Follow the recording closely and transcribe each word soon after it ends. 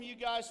you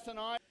guys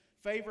tonight.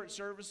 Favorite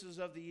services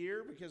of the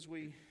year because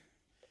we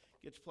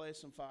get to play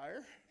some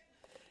fire.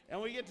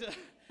 And we get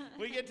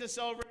to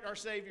celebrate our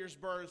Savior's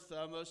birth,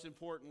 most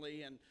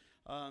importantly, and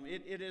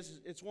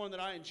it's one that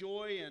I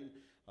enjoy. And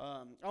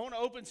I want to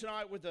open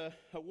tonight with a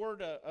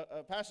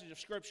passage of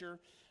Scripture.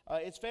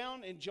 It's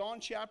found in John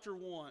chapter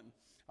 1.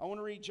 I want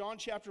to read John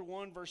chapter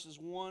 1, verses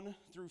 1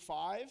 through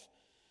 5.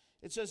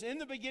 It says, "In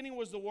the beginning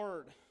was the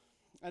Word,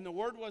 and the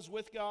Word was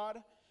with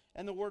God,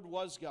 and the Word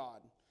was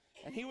God.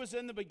 And He was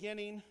in the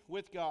beginning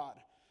with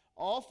God.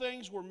 All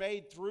things were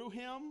made through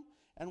Him,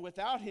 and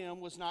without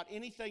Him was not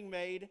anything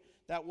made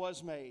that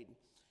was made.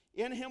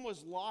 In Him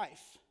was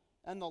life,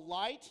 and the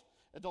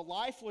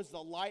life was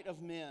the light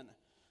of men.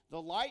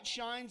 The light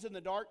shines in the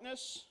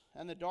darkness,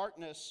 and the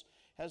darkness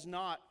has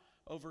not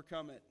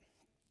overcome it."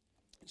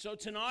 So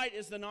tonight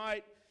is the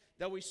night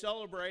that we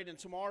celebrate, and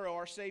tomorrow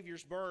our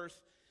Savior's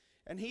birth,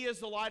 and He is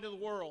the light of the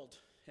world.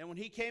 And when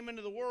He came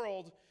into the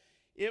world,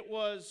 it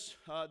was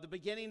the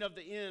beginning of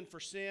the end for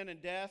sin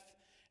and death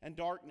and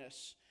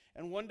darkness.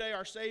 And one day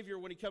our Savior,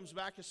 when He comes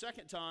back a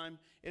second time,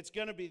 it's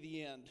going to be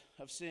the end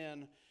of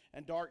sin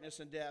and darkness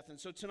and death. And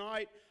so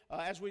tonight,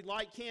 as we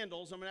light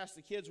candles, I'm going to ask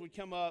the kids would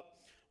come up.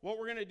 What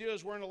we're going to do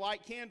is we're going to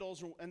light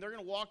candles, and they're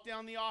going to walk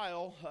down the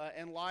aisle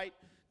and light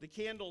the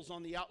candles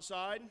on the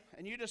outside.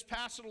 And you just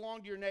pass it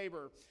along to your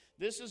neighbor.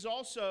 This is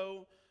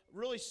also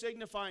really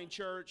signifying,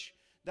 church,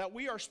 that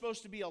we are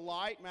supposed to be a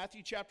light.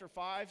 Matthew chapter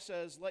 5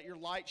 says, "Let your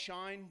light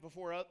shine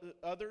before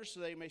others so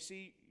they may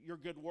see your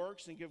good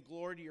works and give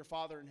glory to your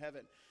Father in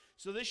heaven."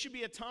 So this should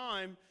be a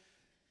time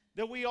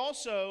that we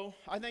also,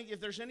 I think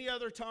if there's any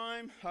other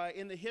time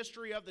in the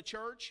history of the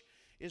church,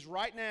 is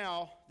right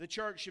now the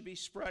church should be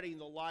spreading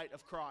the light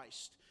of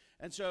Christ.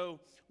 And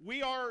so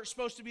we are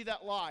supposed to be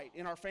that light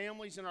in our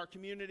families, in our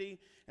community.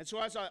 And so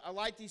as I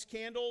light these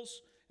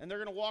candles, and they're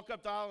going to walk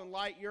up the aisle and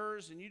light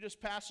yours, and you just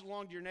pass it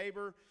along to your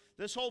neighbor,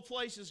 this whole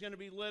place is going to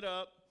be lit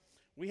up.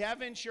 We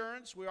have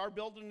insurance. We are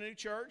building a new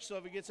church, so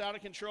if it gets out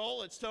of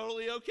control, it's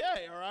totally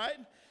okay, all right?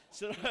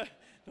 So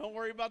don't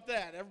worry about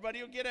that.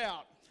 Everybody will get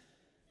out.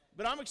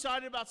 But I'm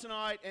excited about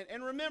tonight,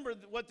 and remember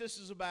what this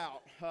is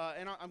about.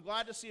 And I'm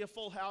glad to see a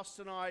full house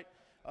tonight,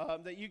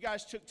 that you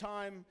guys took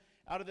time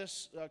out of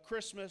this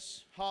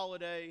Christmas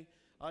holiday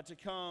to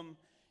come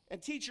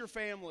and teach your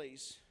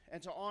families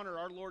and to honor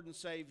our Lord and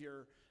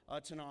Savior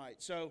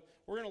tonight. So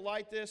we're going to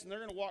light this, and they're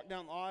going to walk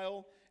down the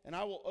aisle, and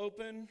I will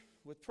open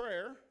with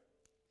prayer.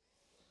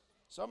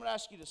 So I'm going to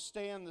ask you to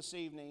stand this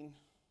evening.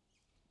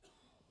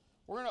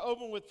 We're going to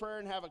open with prayer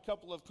and have a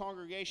couple of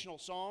congregational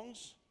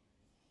songs.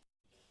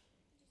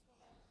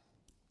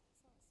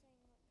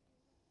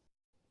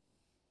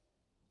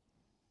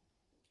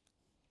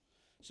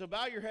 So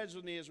bow your heads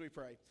with me as we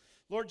pray.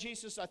 Lord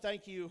Jesus, I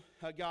thank you,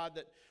 God,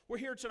 that we're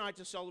here tonight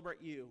to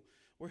celebrate you.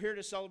 We're here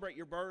to celebrate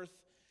your birth,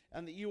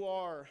 and that you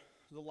are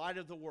the light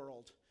of the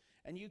world.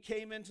 And you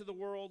came into the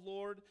world,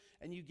 Lord,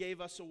 and you gave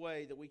us a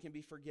way that we can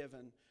be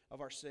forgiven of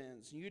our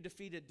sins. And you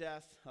defeated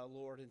death,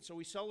 Lord. And so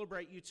we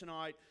celebrate you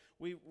tonight.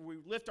 We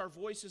lift our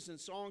voices in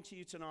song to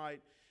you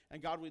tonight.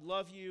 And God, we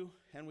love you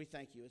and we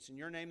thank you. It's in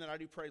your name that I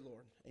do pray,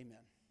 Lord. Amen.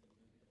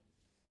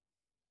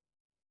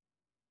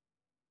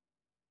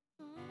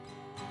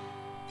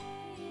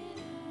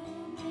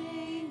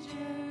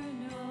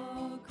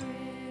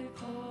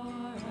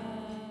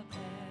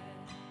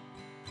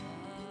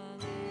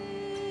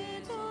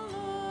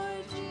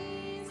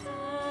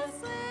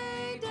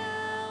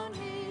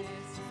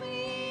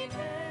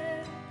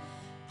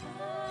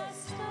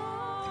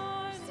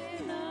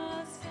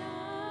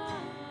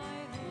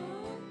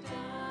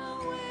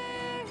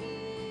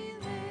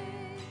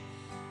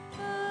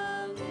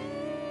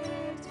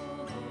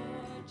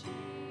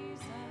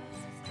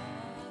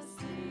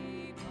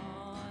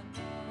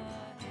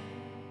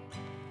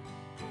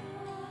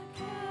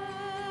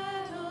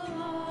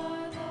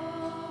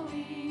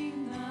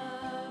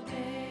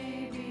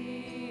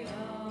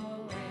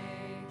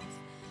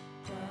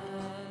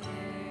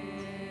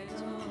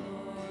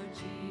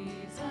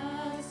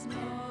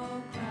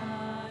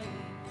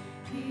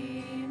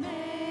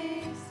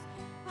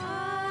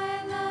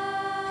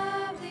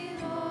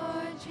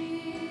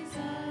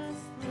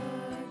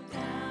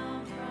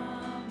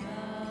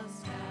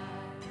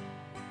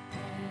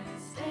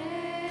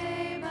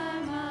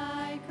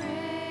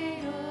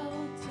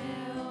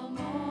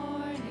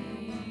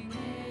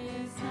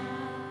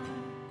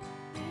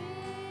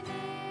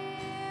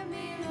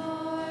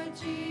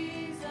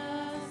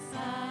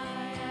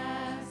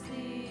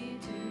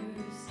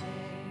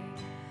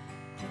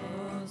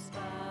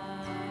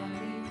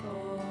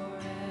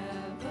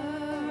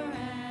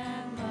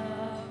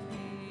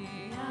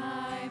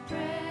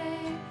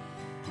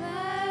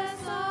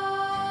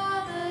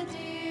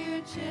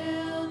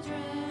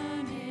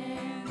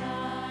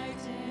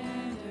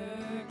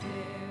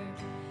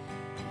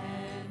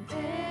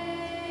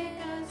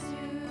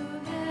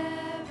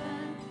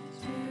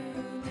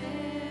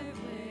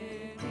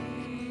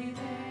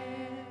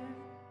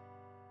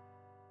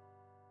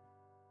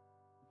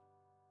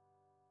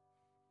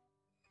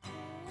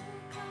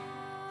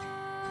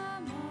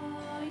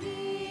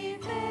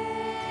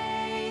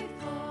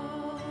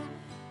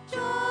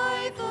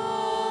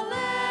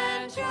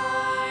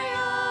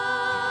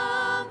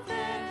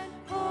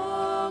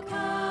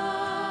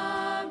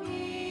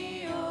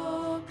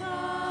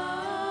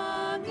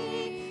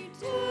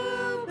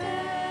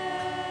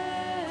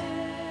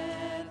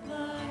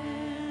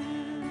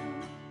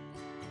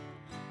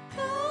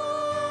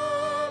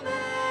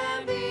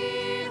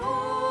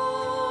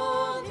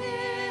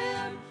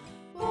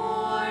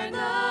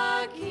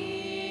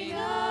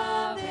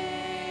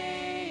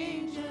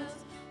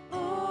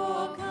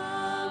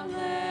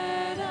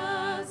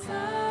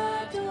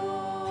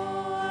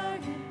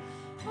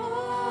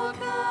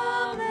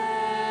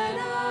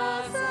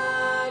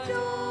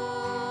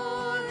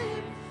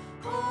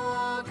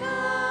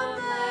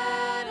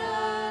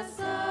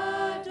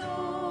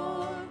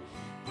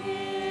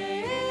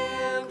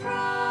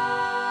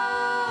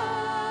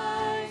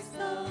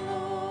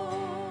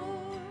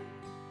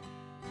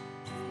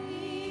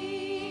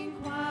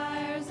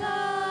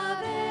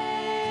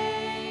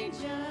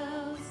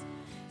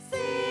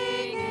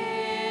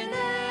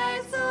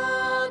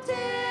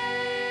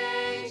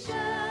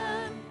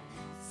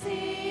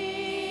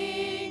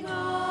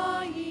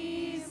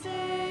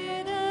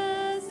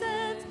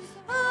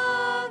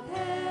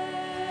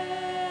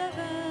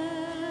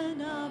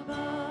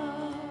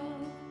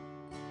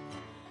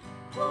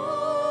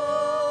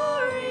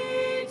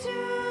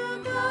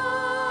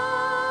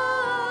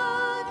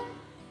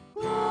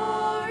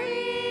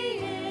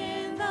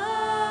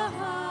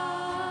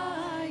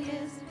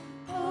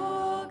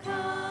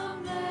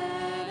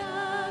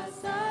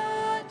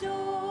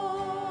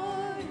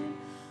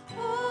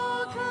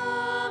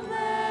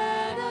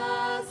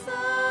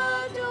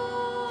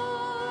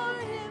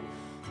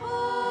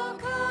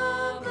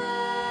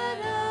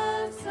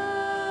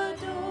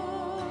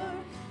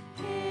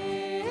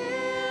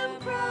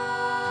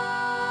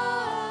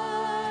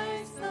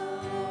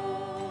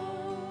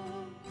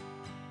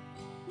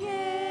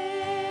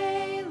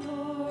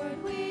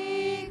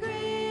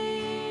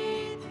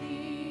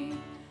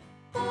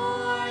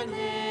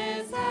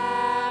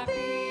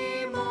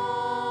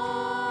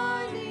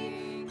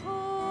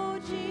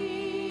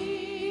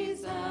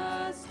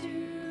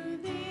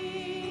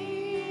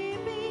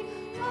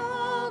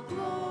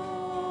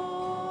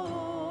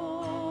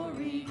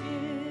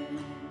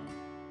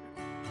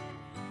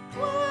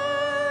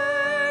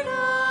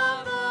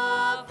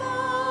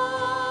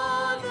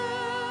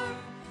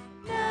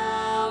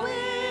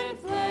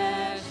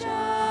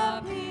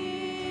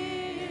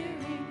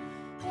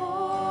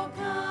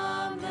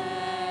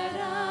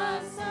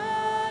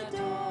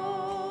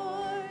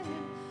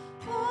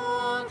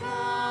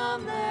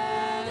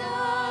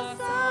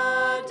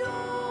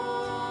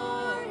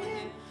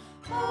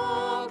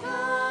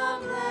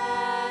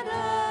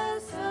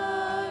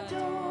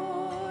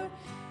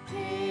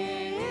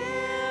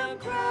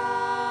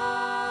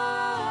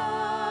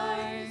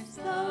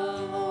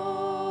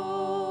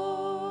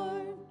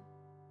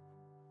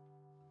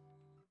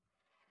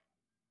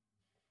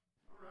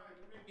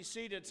 be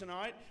seated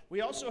tonight.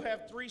 We also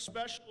have three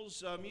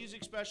specials,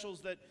 music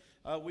specials that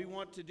we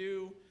want to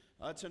do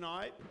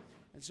tonight.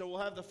 And so we'll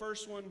have the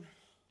first one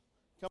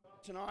come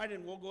up tonight,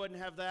 and we'll go ahead and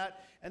have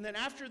that. And then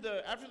after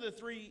the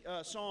three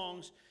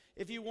songs,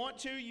 if you want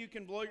to, you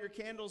can blow your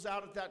candles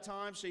out at that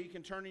time so you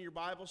can turn in your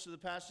Bibles to the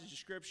passage of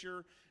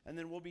Scripture, and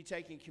then we'll be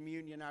taking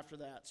communion after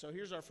that. So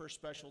here's our first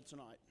special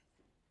tonight.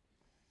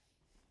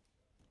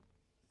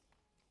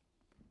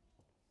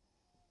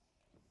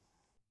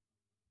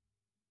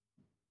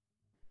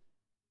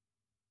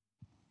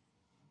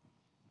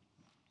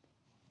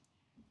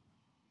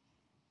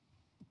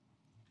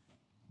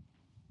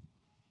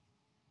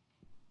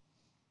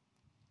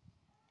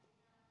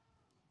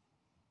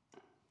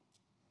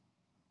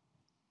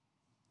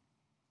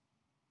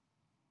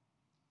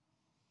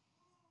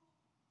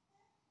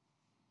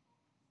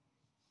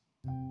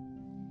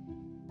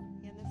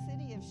 In the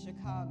city of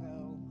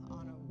Chicago,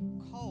 on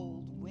a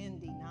cold,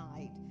 windy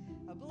night,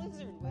 a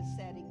blizzard was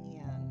setting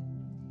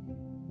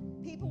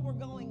in. People were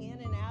going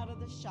in and out of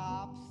the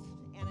shops,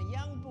 and a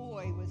young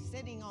boy was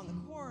sitting on the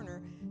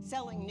corner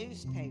selling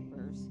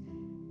newspapers.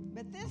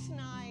 But this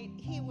night,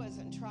 he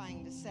wasn't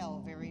trying to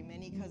sell very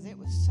many because it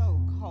was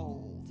so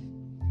cold.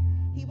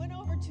 He went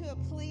over to a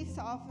police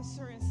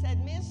officer and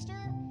said, "Mister,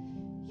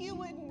 you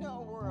wouldn't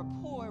know where a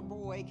poor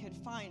boy could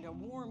find a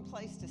warm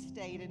place to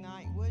stay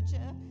tonight, would you?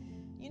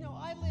 You know,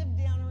 I live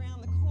down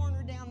around the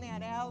corner down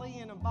that alley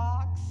in a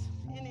box,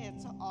 and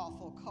it's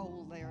awful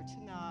cold there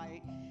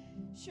tonight.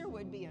 Sure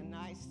would be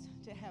nice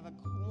to have a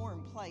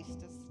warm place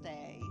to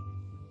stay."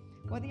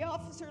 Well, the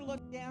officer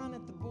looked down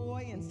at the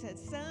boy and said,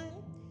 "Son,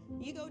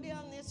 you go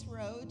down this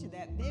road to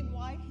that big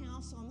white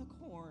house on the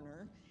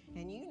corner,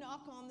 and you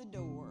knock on the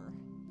door.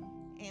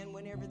 And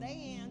whenever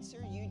they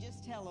answer, you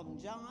just tell them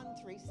John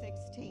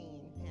 3:16,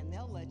 and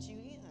they'll let you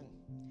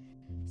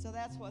in." So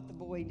that's what the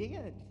boy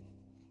did.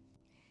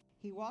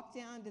 He walked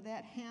down to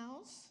that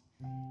house,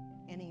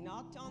 and he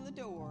knocked on the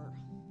door.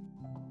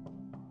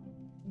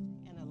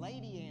 And a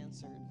lady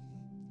answered.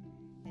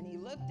 And he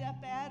looked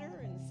up at her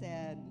and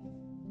said,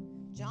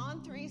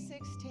 "John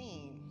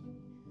 3:16.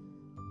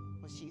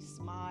 Well, she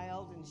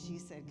smiled, and she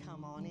said,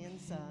 "Come on in,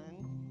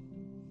 son."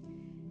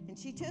 And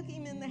she took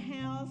him in the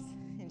house,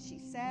 and she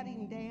sat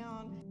him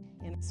down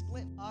in a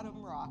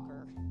split-bottom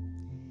rocker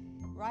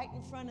right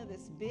in front of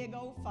this big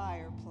old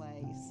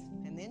fireplace.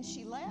 And then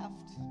she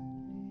left.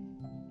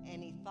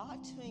 And he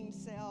thought to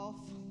himself,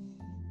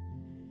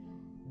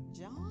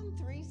 John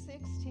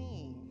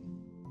 3:16.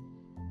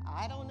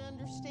 I don't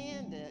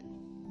understand it,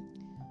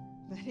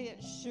 but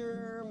it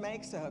sure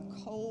makes a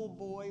cold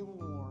boy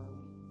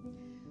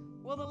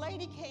warm. Well, the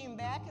lady came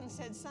back and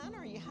said, "Son,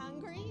 are you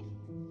hungry?"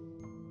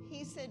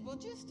 He said, "Well,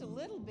 just a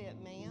little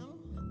bit, ma'am.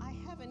 I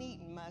haven't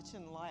eaten much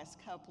in the last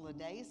couple of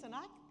days, and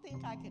I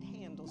think I could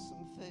handle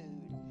some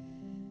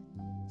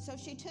food." So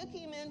she took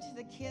him into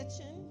the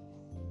kitchen,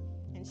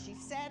 and she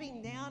sat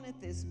him down at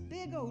this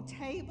big old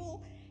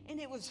table, and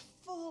it was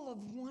full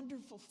of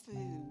wonderful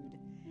food.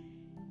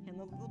 And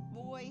the little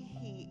boy,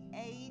 he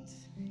ate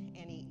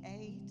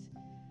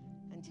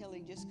until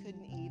he just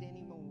couldn't eat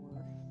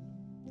anymore.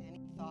 And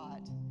he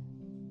thought,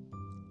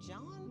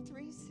 John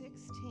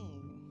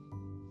 3:16.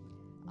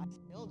 I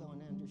still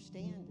don't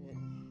understand it,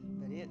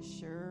 but it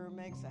sure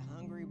makes a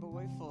hungry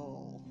boy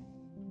full.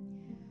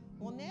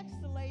 Well,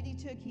 next the lady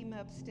took him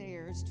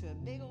upstairs to a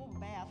big old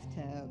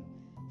bathtub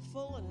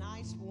full of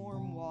nice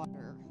warm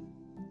water.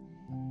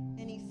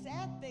 And he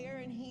sat there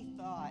and he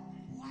thought,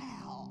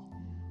 wow,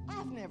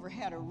 I've never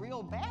had a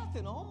real bath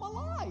in all my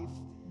life.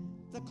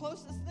 The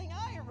closest thing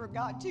I ever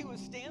got to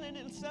was standing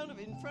in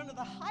front of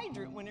the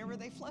hydrant whenever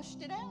they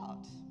flushed it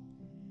out.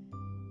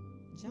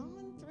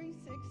 John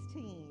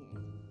 3:16.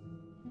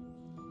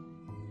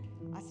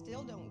 I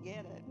still don't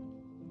get it,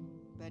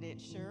 but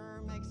it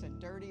sure makes a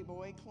dirty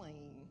boy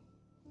clean.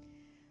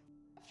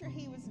 After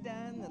he was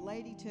done, the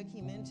lady took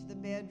him into the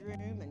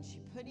bedroom and she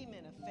put him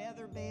in a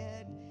feather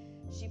bed.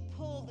 She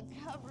pulled the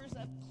covers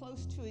up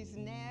close to his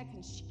neck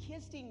and she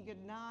kissed him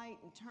goodnight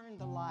and turned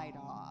the light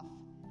off.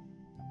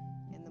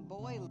 And the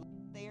boy lay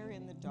there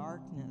in the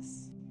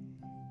darkness.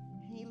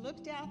 He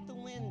looked out the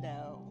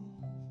window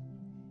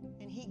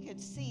and he could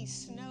see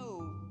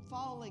snow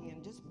falling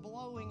and just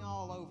blowing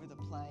all over the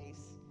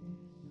place.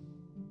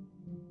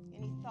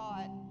 And he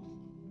thought,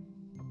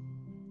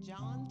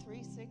 John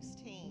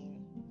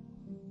 3:16,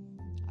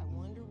 I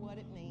wonder what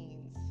it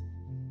means.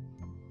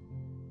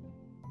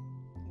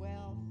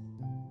 Well,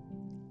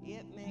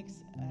 it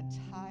makes a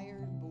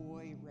tired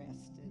boy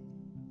rested.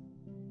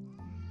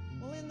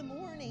 Well, in the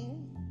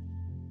morning,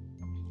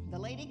 the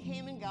lady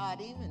came and got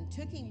him and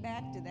took him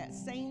back to that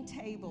same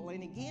table.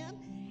 And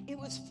again, it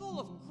was full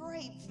of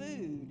great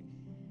food.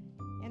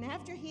 And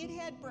after he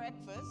had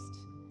breakfast,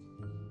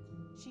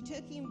 she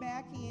took him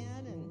back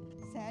in and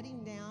sat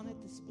him down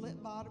at the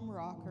split-bottom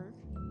rocker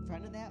in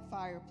front of that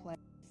fireplace.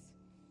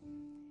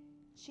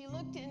 She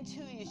looked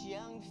into his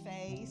young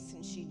face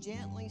and she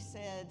gently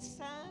said,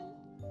 "Son,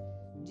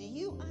 do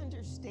you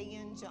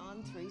understand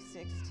John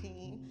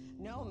 3:16?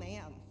 "No,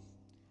 ma'am.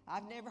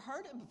 I've never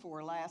heard it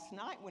before last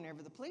night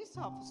whenever the police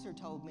officer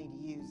told me to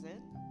use it.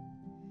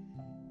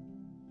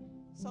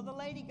 So the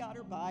lady got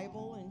her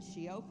Bible and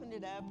she opened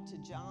it up to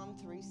John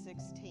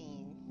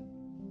 3:16,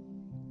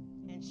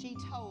 and she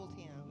told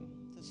him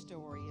the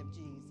story of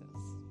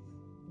Jesus.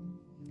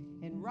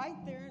 And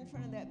right there in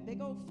front of that big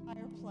old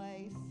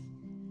fireplace,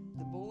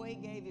 the boy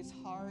gave his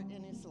heart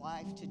and his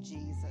life to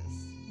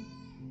Jesus.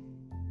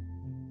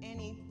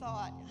 And he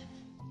thought,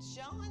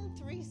 John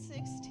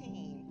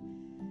 3:16,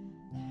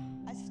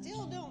 I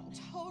still don't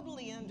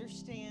totally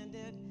understand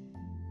it,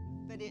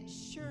 but it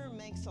sure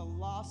makes a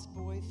lost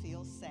boy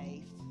feel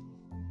safe.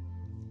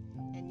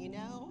 And you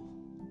know,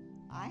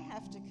 I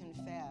have to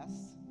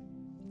confess,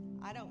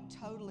 I don't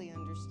totally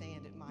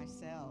understand it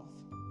myself.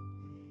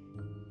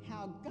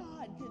 How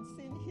God could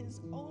send his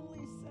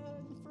only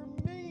son for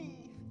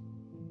me,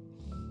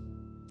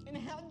 and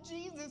how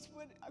Jesus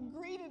would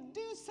agree to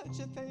do such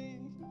a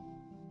thing.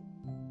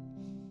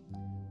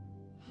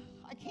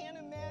 I can't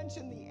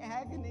imagine the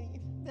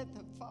agony that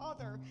the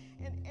Father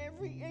and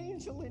every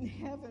angel in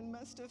heaven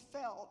must have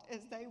felt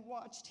as they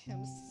watched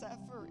him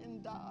suffer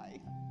and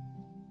die.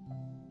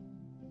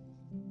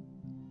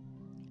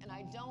 And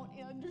I don't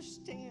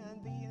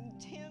understand the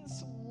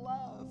intense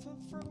love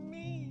for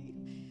me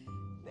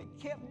that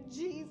kept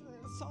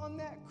Jesus on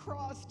that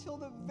cross till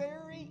the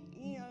very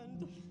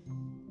end.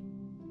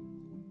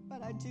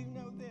 But I do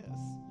know this: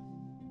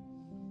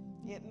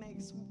 it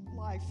makes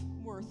life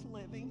worth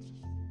living.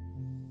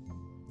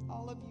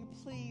 All of you,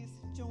 please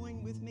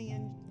join with me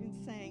in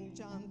saying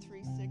John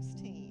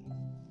 3:16.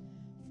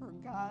 For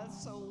God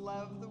so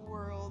loved the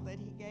world that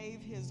he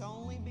gave his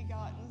only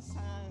begotten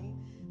Son,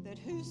 that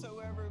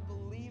whosoever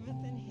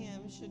believeth in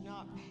him should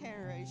not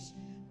perish,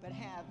 but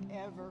have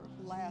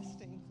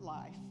everlasting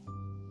life.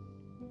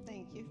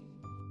 Thank you.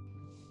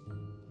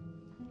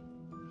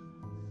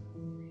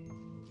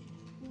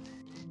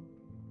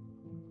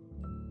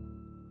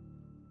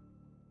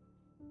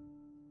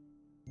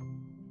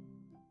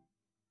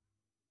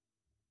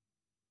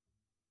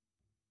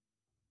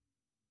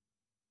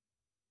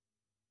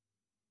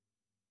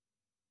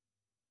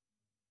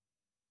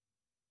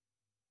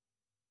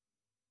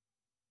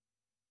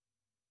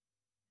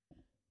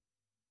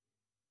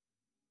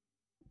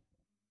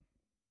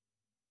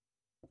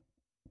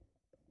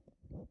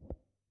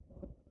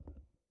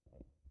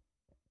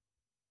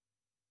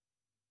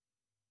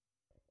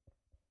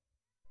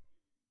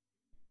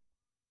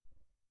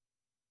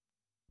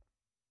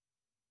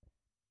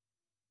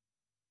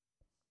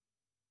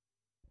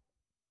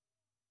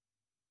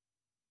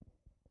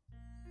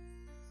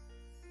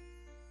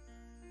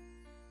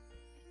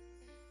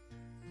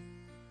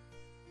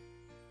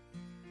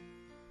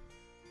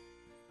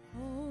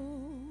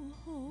 Oh,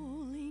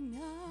 holy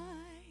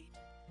night,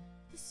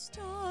 the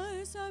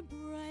stars are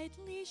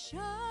brightly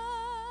shining.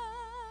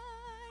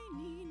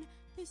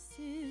 This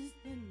is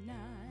the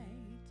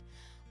night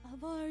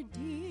of our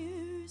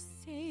dear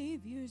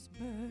Savior's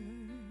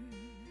birth.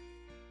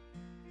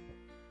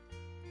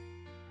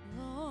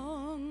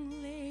 Long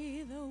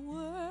lay the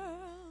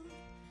world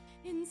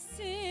in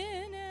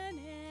sin and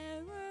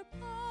error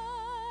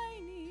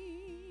pining,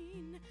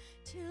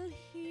 till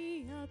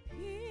he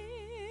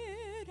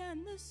appeared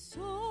and the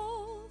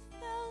soul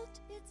felt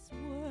its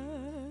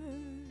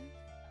worth.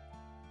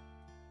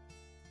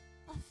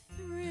 A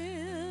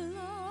thrill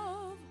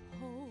of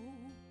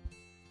hope,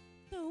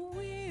 the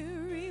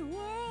weary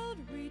world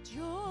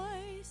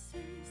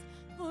rejoices,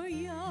 for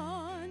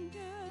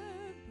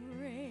yonder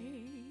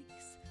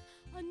breaks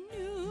a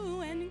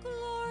new and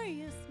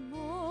glorious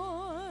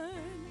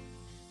morn.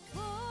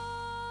 Fall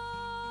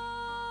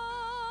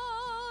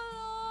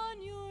on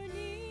your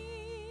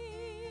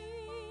knees,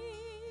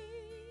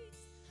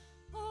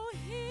 oh,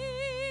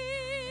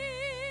 hear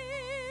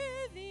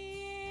the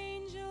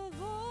angel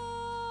voices,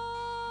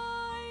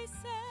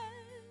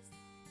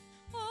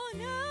 oh,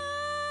 night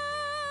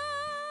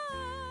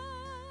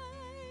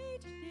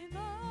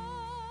divine,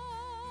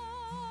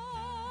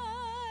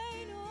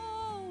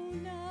 oh,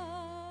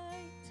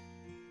 night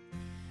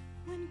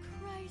when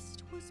Christ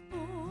was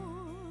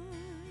born,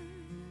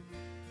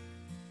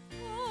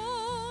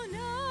 oh,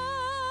 night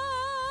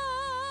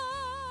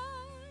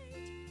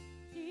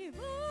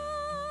divine,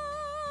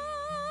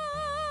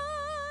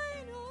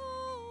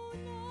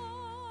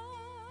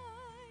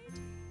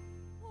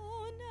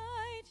 oh,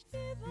 night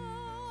divine.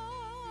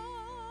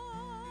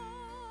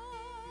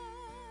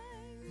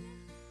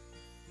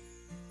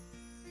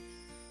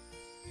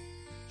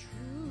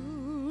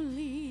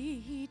 Truly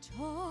he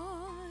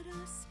taught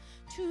us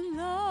to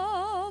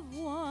love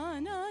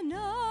one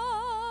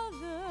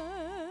another.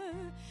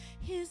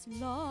 His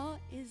law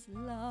is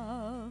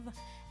love,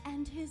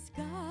 and his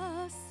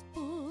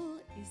gospel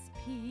is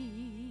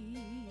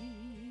peace.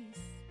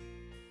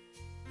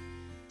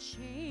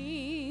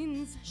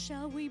 Chains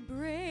shall we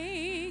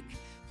break,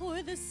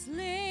 for the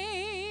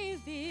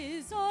slave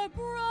is our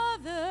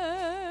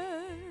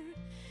brother,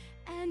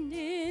 and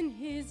in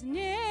his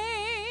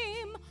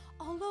name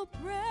all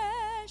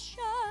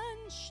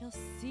oppression shall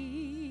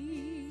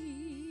cease.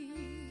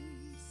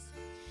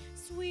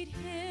 Sweet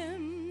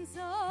hymns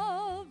of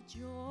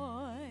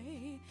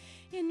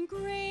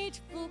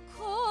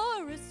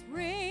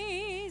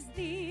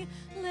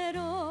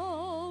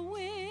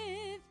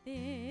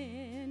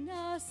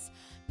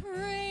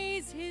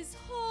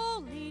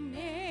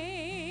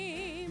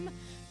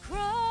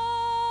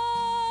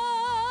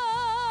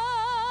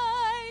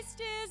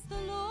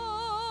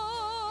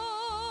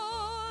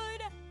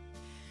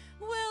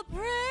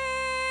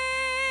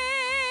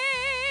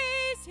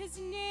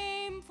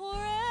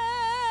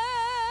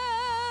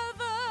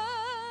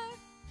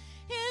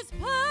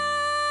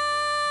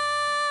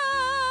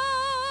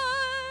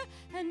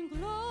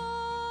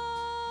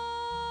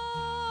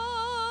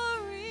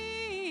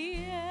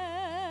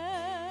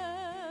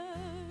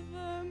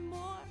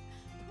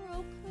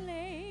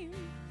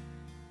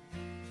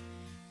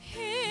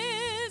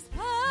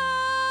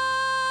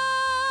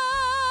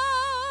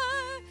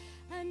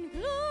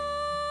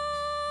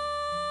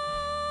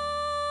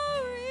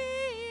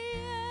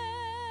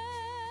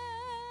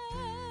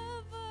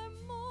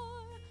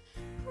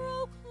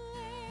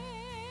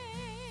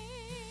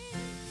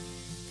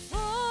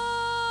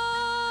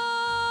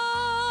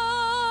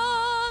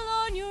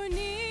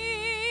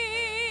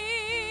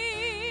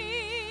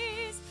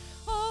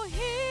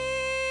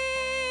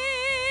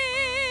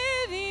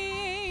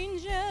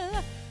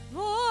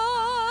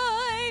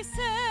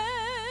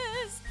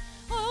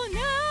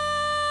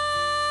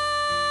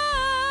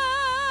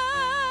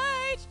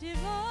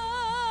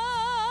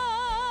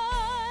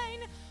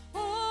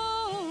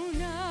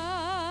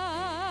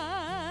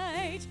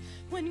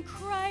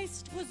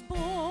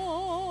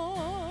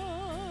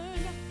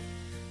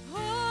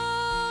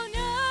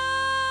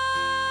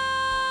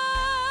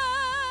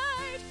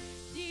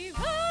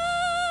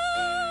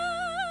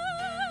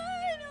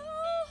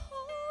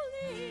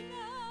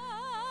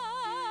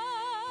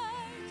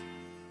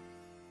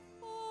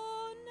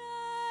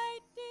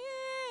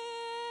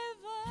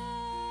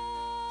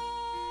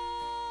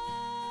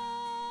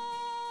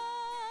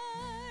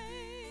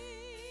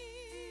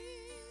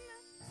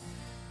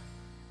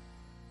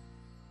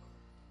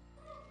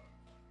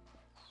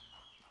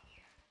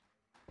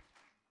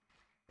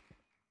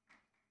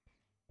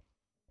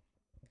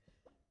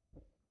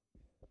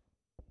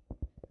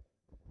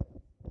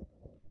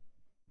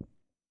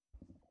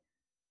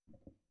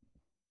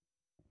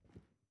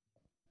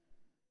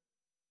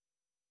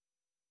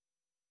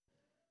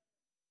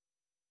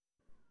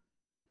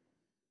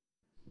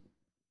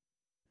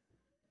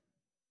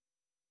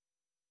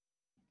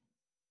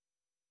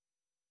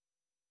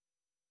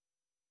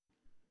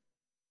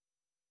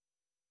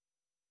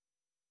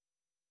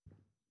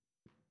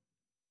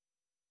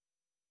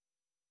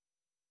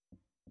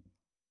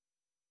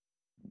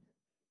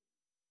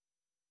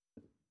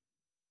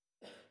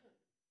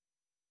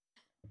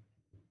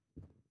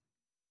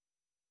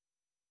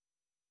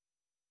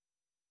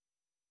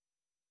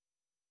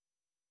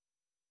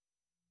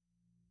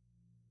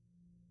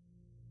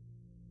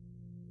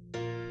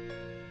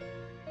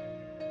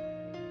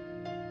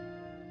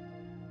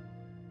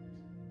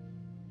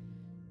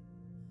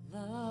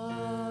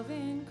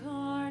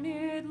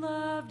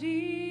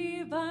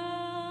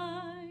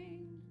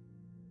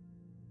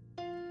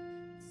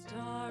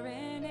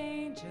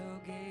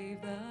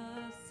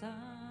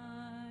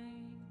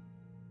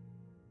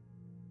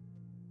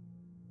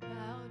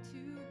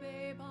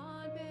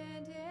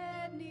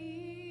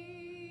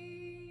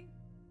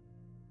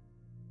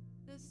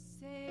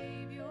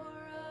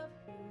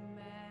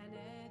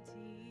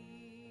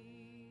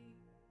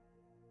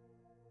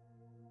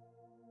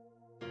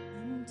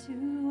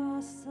To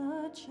us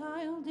a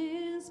child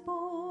is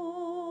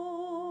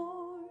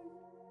born.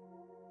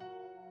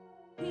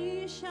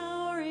 He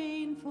shall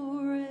reign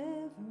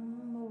forevermore.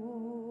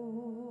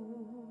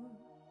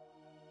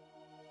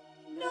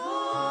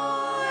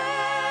 Noel,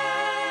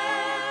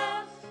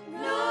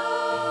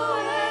 Noel,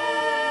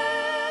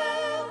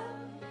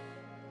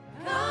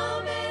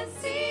 come and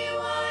see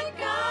what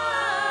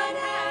God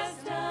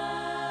has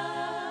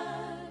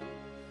done.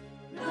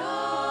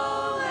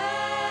 Noel,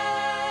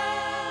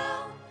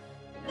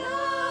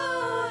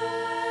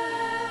 Noel,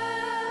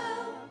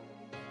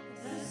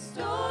 the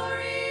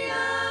story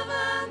of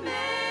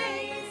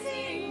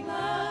amazing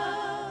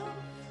love,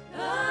 the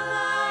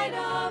light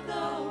of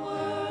the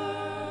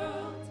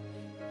world,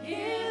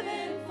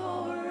 given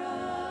for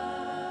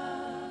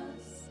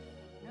us.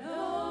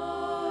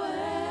 Noel.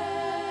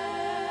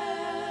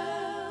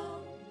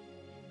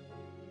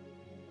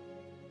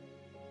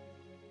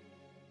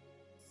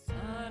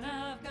 Son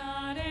of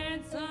God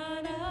and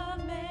Son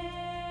of Man,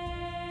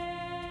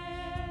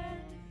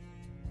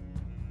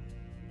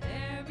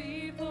 there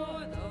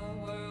before the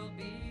world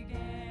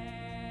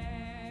began,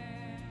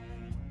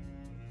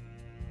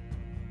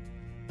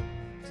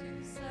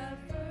 to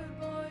suffer,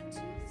 born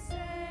to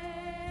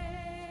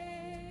save,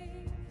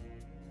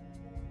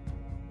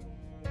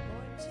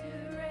 born to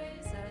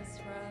raise us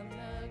from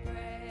the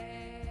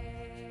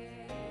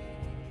grave.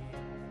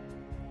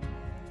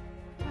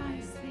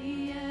 Christ the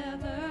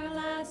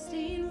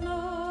everlasting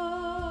Lord,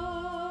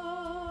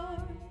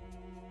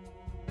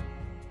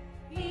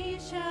 He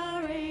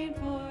shall reign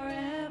forevermore.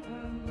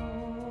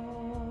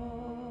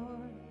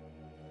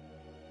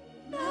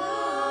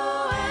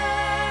 Noel,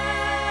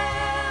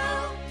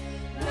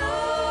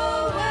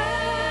 Noel,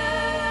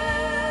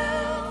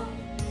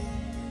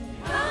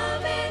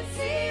 come and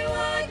see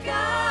what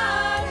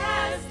God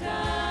has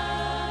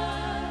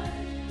done.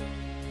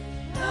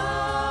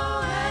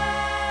 Noel,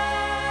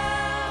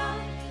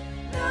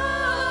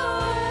 Noel,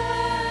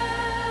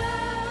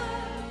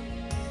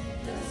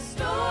 the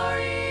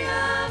story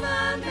of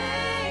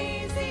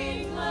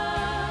amazing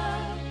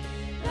love,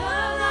 the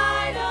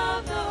light of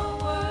the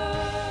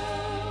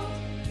world,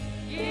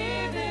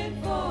 given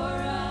for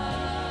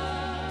us.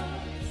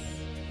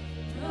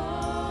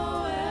 Noel.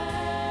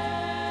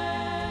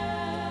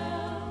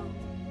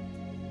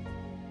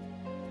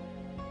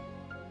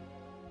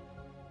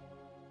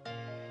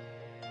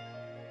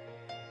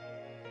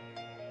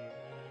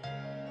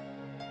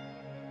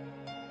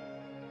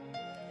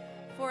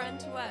 For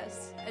unto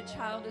us a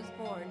child is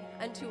born,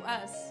 unto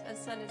us a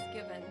son is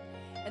given,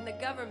 and the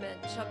government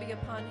shall be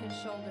upon his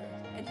shoulder,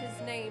 and his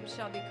name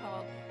shall be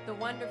called the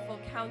Wonderful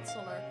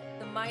Counselor,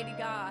 the Mighty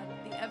God,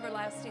 the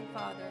Everlasting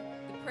Father,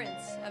 the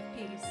Prince of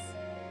Peace.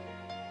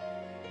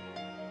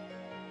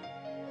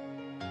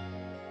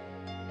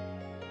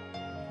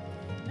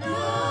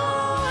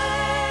 Noel,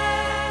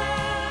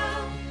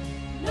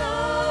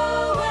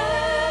 Noel,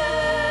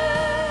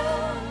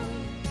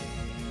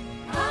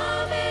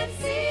 come and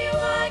see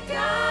what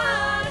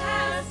God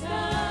has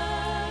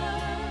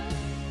done.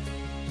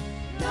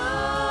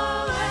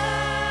 Noel,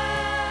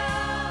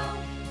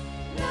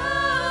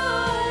 Noel,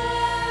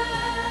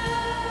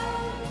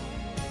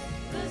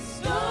 the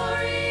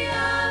story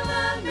of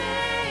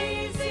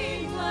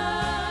amazing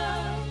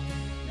love,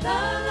 the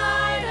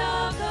light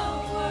of the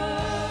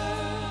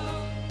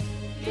world,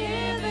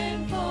 given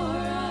for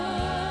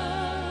us.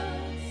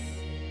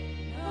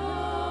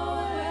 Noel.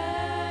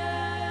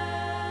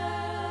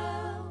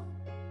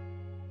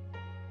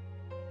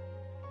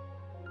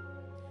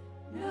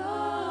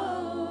 Noel.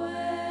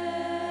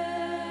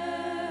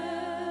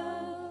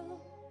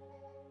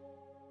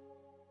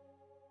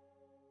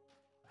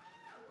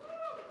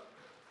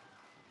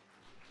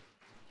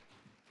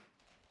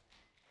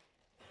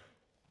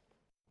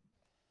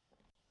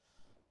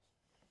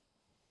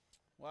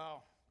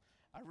 Wow.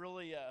 I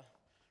really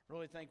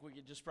think we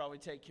could just probably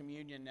take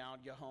communion now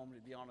and go home, to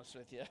be honest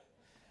with you.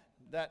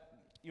 That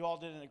you all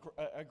did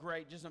a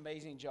great, just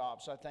amazing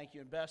job. So I thank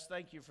you. And Bess,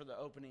 thank you for the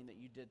opening that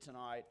you did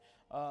tonight.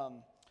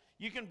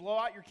 You can blow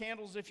out your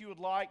candles if you would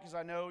like, because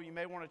I know you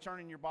may want to turn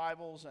in your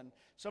Bibles, and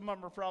some of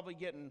them are probably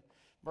getting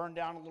burned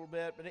down a little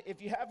bit. But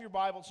if you have your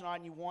Bible tonight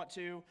and you want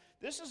to,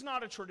 this is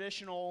not a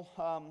traditional,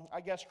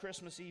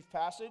 Christmas Eve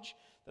passage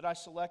that I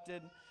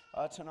selected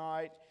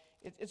tonight.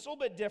 It's a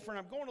little bit different.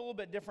 I'm going a little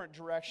bit different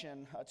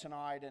direction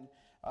tonight. And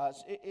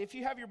if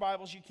you have your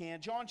Bibles, you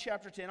can. John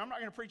chapter 10. I'm not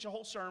going to preach a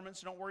whole sermon,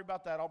 so don't worry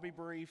about that. I'll be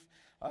brief.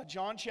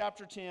 John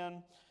chapter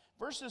 10,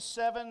 verses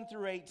 7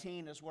 through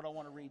 18 is what I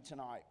want to read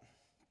tonight.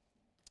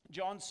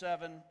 John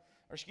chapter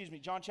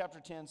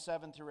 10,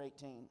 7 through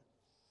 18.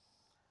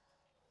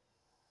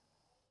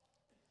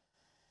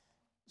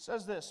 It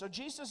says this, "So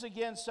Jesus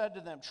again said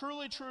to them,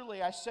 'Truly,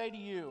 truly, I say to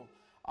you,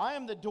 I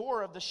am the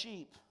door of the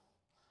sheep.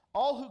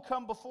 All who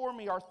come before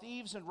me are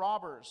thieves and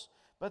robbers,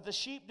 but the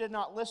sheep did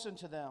not listen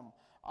to them.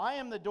 I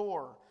am the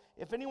door.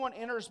 If anyone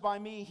enters by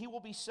me, he will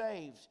be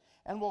saved,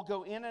 and will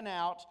go in and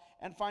out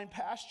and find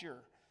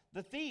pasture.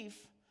 The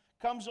thief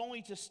comes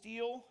only to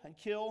steal and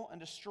kill and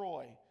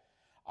destroy.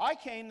 I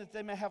came that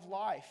they may have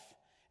life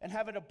and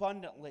have it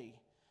abundantly.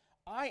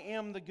 I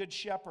am the good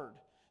shepherd.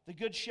 The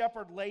good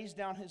shepherd lays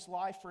down his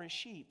life for his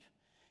sheep.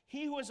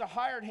 He who is a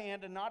hired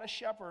hand and not a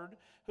shepherd,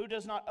 who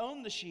does not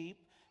own the sheep,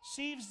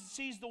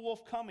 sees the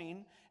wolf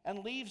coming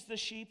and leaves the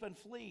sheep and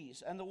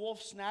flees, and the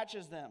wolf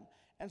snatches them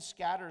and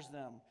scatters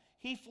them.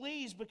 He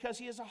flees because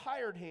he is a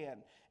hired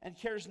hand and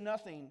cares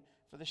nothing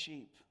for the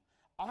sheep.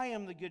 I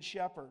am the good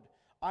shepherd.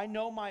 I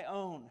know my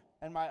own,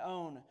 and my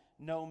own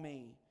know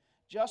me.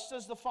 Just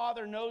as the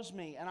Father knows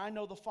me, and I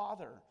know the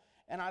Father,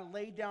 and I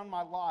lay down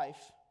my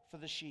life for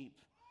the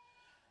sheep.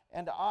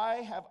 And I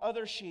have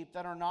other sheep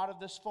that are not of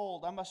this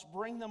fold. I must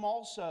bring them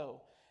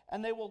also,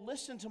 and they will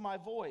listen to my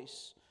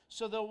voice.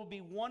 So there will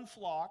be one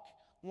flock,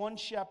 one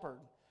shepherd.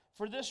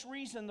 For this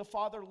reason the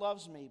Father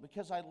loves me,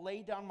 because I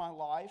lay down my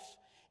life,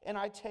 and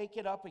I take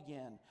it up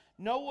again.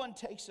 No one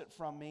takes it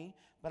from me,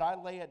 but I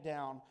lay it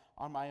down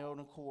on my own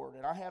accord.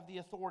 And I have the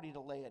authority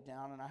to lay it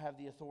down, and I have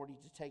the authority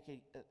to take it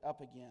up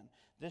again.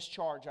 This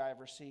charge I have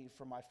received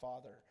from my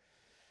Father.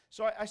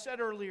 So I said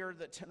earlier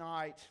that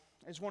tonight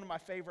is one of my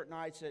favorite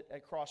nights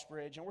at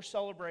Crossbridge, and we're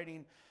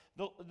celebrating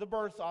the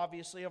birth,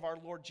 obviously, of our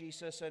Lord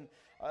Jesus. And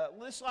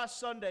this last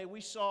Sunday,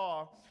 we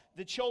saw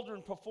the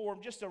children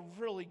perform just a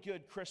really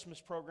good Christmas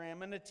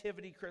program, a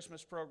nativity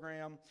Christmas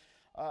program.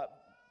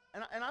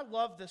 And I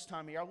love this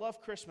time of year. I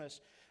love Christmas.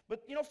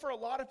 But, you know, for a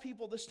lot of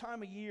people, this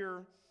time of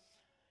year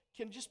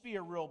can just be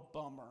a real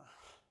bummer.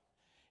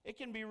 It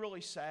can be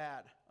really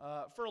sad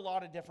for a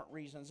lot of different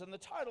reasons. And the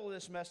title of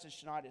this message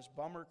tonight is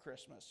Bummer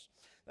Christmas.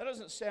 That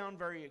doesn't sound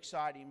very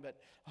exciting, but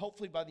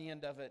hopefully by the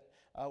end of it,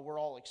 we're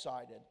all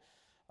excited.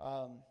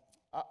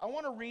 I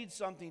want to read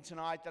something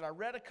tonight that I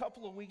read a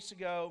couple of weeks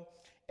ago,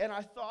 and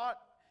I thought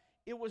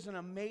it was an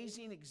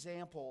amazing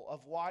example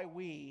of why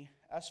we,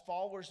 as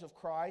followers of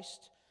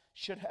Christ,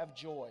 should have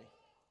joy.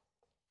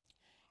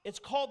 It's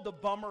called the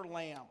Bummer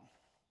Lamb.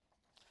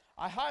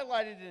 I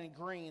highlighted it in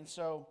green,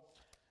 so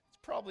it's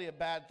probably a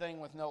bad thing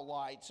with no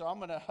light, so I'm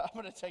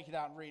gonna take it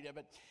out and read it.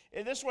 But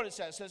this is what it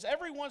says. It says,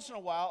 every once in a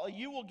while, a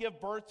ewe will give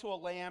birth to a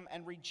lamb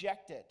and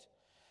reject it.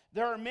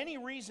 There are many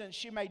reasons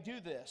she may do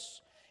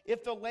this.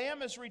 If the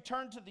lamb is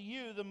returned to the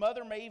ewe, the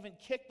mother may even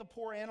kick the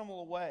poor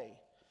animal away.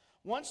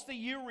 Once the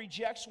ewe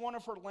rejects one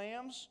of her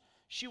lambs,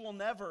 she will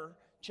never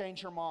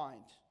change her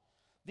mind.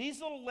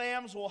 These little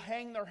lambs will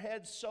hang their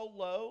heads so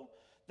low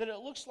that it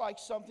looks like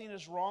something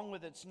is wrong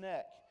with its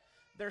neck.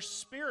 Their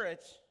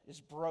spirit is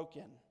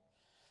broken.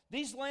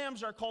 These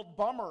lambs are called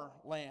bummer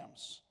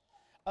lambs.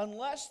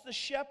 Unless the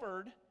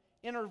shepherd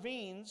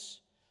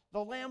intervenes,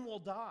 the lamb will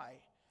die,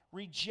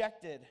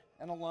 rejected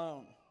and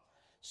alone.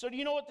 So do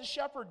you know what the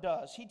shepherd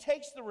does? He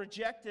takes the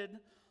rejected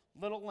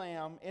little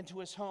lamb into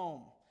his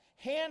home,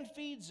 hand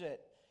feeds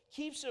it,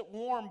 keeps it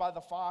warm by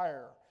the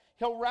fire.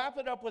 He'll wrap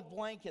it up with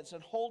blankets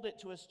and hold it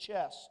to his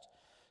chest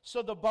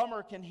so the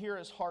bummer can hear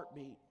his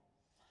heartbeat.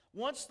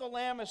 Once the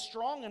lamb is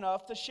strong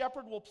enough, the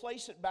shepherd will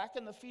place it back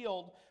in the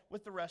field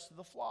with the rest of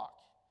the flock.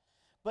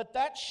 But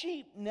that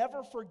sheep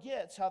never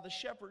forgets how the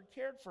shepherd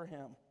cared for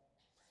him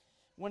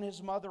when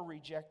his mother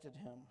rejected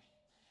him.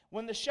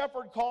 When the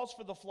shepherd calls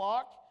for the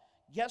flock,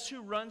 guess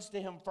who runs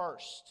to him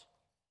first?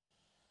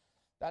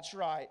 That's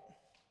right,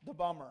 the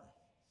bummer.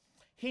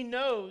 He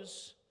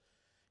knows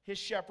his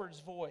shepherd's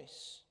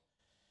voice.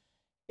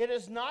 It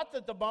is not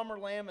that the bummer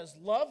lamb is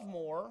loved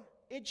more,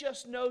 it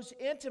just knows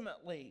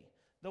intimately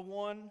the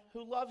one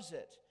who loves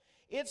it.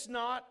 It's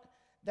not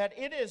that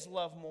it is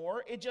loved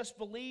more, it just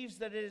believes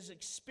that it has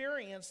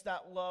experienced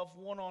that love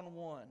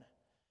one-on-one.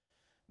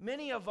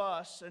 Many of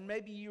us, and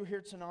maybe you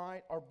here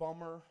tonight, are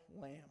bummer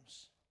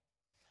lambs,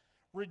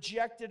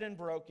 rejected and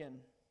broken.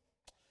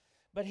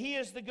 But he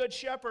is the good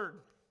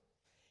shepherd.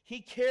 He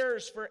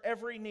cares for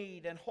every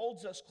need and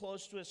holds us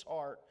close to his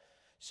heart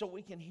so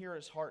we can hear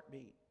his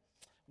heartbeat.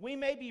 We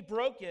may be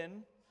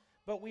broken,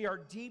 but we are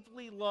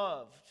deeply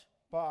loved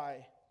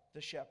by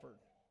the shepherd.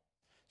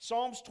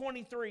 Psalms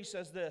 23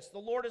 says this, the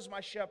Lord is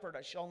my shepherd,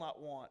 I shall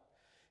not want.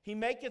 He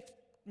maketh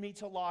me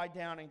to lie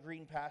down in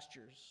green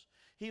pastures.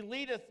 He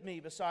leadeth me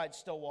beside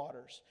still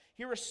waters.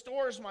 He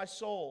restores my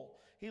soul.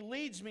 He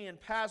leads me in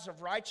paths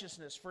of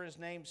righteousness for his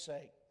name's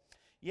sake.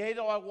 Yea,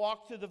 though I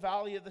walk through the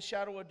valley of the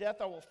shadow of death,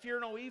 I will fear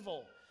no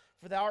evil,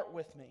 for thou art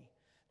with me.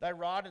 Thy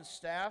rod and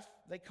staff,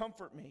 they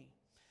comfort me.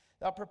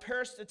 Thou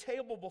preparest a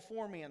table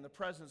before me in the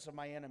presence of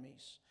my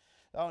enemies.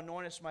 Thou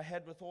anointest my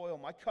head with oil,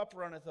 my cup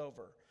runneth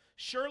over.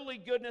 Surely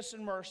goodness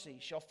and mercy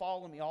shall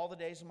follow me all the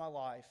days of my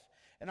life,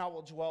 and I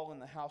will dwell in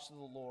the house of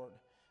the Lord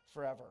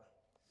forever.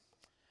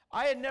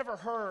 I had never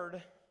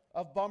heard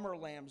of bummer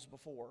lambs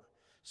before,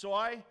 so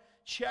I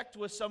checked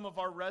with some of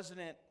our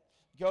resident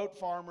goat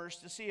farmers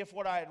to see if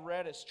what I had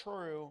read is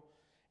true,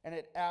 and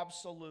it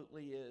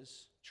absolutely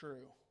is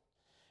true.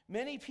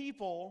 Many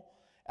people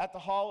at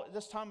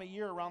this time of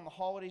year, around the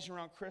holidays,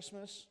 around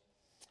Christmas,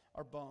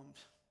 are bummed.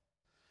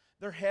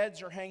 Their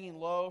heads are hanging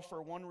low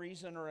for one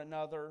reason or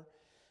another.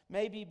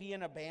 Maybe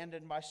being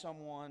abandoned by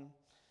someone,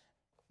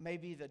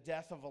 maybe the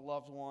death of a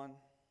loved one,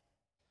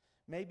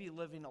 maybe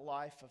living a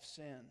life of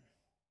sin.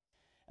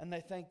 And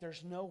they think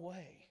there's no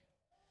way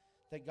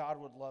that God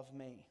would love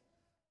me.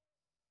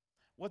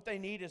 What they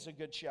need is a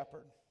good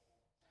shepherd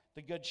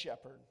the Good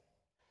Shepherd.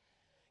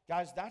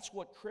 Guys, that's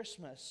what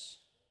Christmas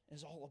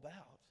is all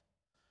about.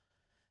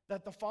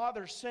 That the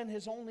Father sent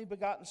His only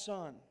begotten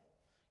Son,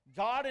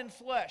 God in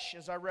flesh,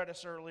 as I read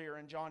us earlier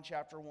in John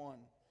chapter 1,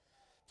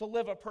 to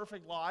live a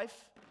perfect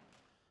life,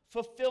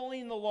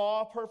 fulfilling the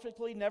law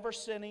perfectly, never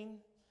sinning,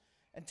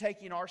 and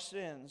taking our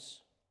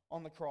sins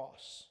on the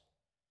cross.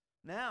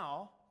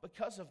 Now,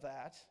 because of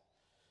that,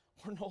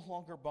 we're no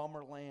longer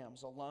bummer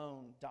lambs,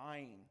 alone,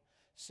 dying,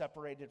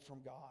 separated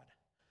from God.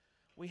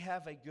 We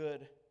have a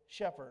good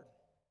shepherd.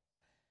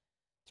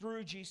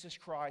 Through Jesus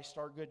Christ,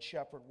 our good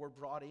shepherd, we're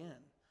brought in,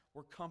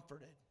 we're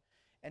comforted,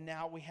 and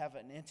now we have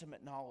an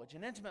intimate knowledge,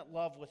 an intimate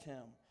love with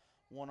Him,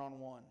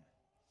 one-on-one.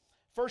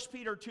 1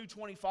 Peter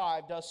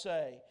 2:25 does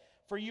say,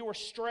 "For you were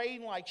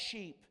straying like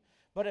sheep,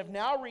 but have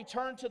now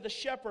returned to the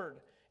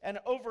shepherd and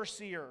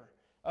overseer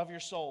of your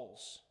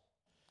souls."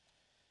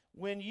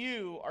 When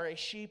you are a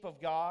sheep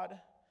of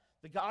God,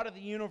 the God of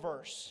the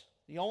universe,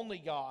 the only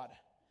God,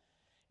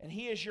 and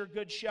He is your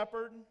good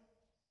shepherd,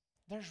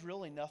 there's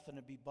really nothing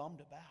to be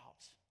bummed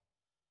about.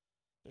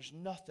 There's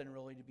nothing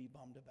really to be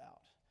bummed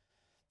about.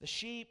 The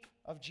sheep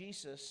of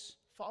Jesus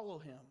follow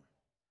Him.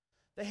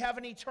 They have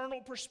an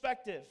eternal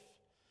perspective.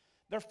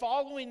 They're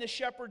following the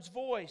shepherd's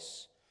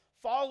voice,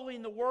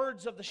 following the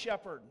words of the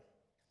shepherd.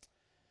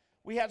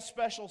 We had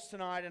specials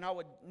tonight, and I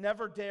would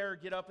never dare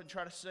get up and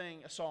try to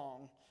sing a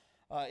song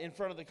in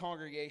front of the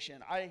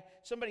congregation.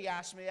 Somebody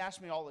asked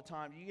me all the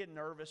time, do you get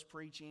nervous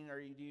preaching,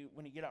 or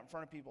when you get up in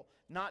front of people?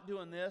 Not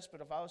doing this, but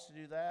if I was to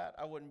do that,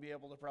 I wouldn't be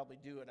able to probably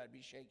do it. I'd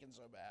be shaking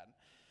so bad.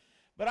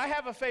 But I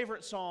have a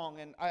favorite song,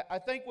 and I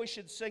think we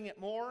should sing it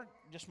more,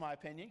 just my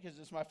opinion, because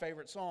it's my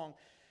favorite song.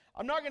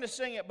 I'm not going to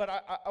sing it, but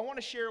I want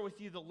to share with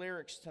you the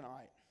lyrics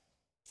tonight.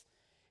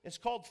 It's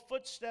called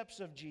Footsteps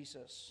of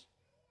Jesus.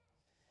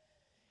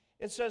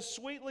 It says,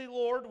 "Sweetly,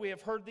 Lord, we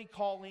have heard Thee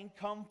calling,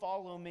 come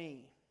follow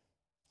me.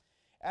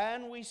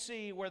 And we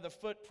see where the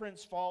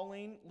footprints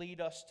falling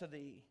lead us to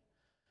Thee.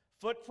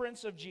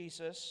 Footprints of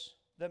Jesus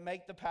that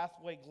make the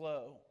pathway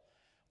glow.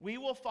 We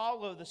will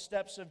follow the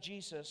steps of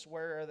Jesus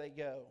wherever they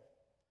go.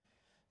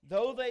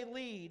 Though they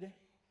lead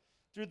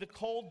through the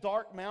cold,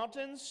 dark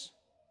mountains,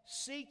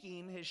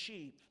 seeking His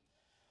sheep,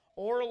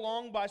 or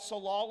along by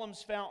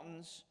Solomon's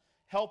fountains,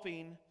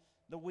 helping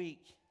the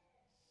weak.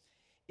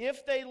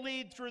 If they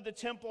lead through the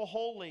temple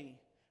holy,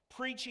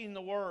 preaching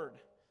the word,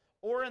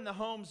 or in the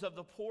homes of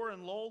the poor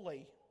and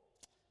lowly,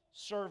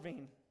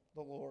 serving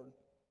the Lord.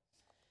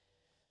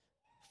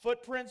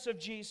 Footprints of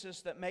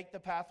Jesus that make the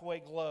pathway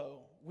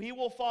glow. We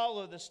will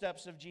follow the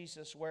steps of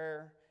Jesus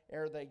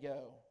where'er they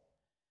go.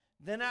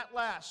 Then at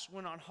last,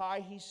 when on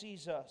high He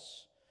sees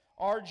us,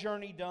 our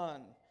journey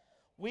done,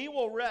 we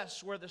will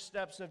rest where the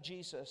steps of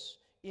Jesus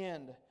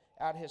end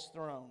at His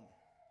throne.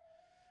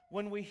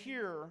 When we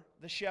hear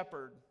the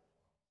shepherd,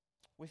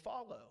 we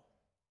follow.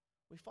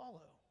 We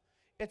follow.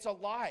 It's a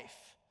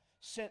life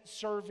sent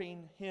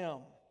serving Him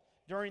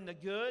during the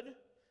good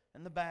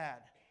and the bad,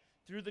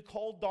 through the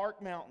cold,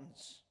 dark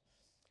mountains,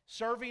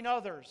 serving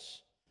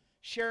others,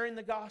 sharing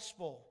the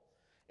gospel.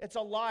 It's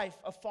a life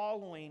of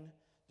following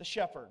the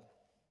shepherd.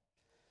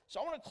 So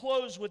I want to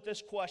close with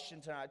this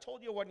question tonight. I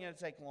told you it wasn't going to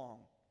take long.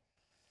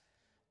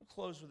 I'll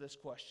close with this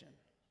question.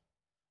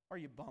 Are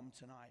you bummed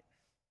tonight?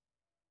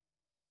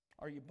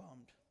 Are you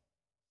bummed?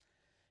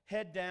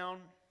 Head down,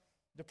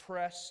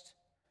 depressed,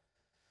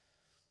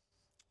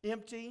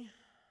 empty,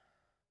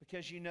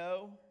 because you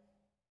know,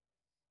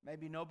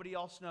 maybe nobody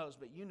else knows,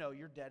 but you know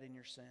you're dead in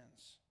your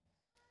sins.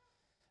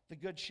 The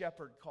Good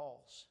Shepherd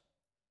calls.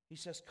 He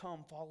says,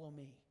 come, follow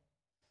me.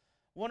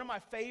 One of my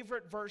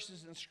favorite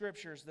verses in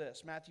Scripture is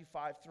this, Matthew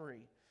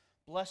 5:3.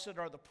 Blessed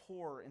are the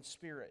poor in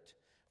spirit,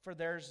 for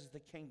theirs is the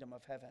kingdom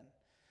of heaven.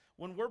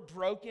 When we're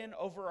broken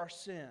over our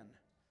sin,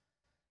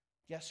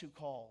 guess who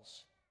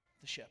calls?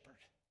 The shepherd.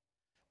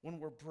 When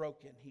we're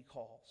broken, He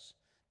calls.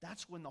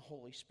 That's when the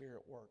Holy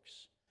Spirit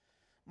works.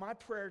 My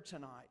prayer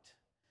tonight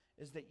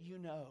is that you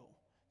know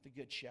the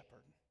Good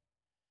Shepherd.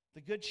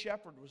 The Good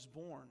Shepherd was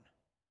born,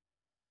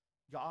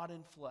 God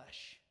in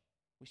flesh.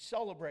 We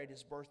celebrate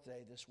His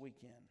birthday this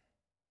weekend.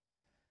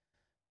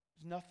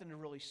 There's nothing to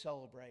really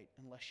celebrate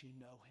unless you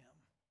know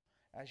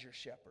Him as your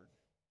shepherd,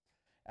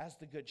 as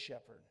the Good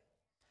Shepherd.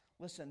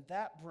 Listen,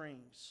 that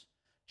brings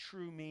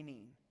true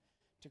meaning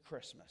to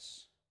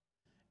Christmas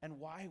and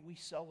why we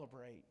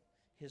celebrate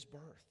His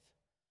birth.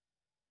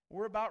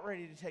 We're about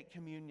ready to take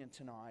communion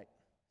tonight.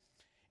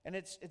 And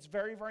it's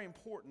very, very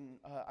important,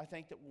 I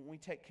think, that when we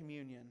take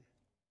communion,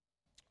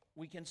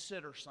 we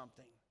consider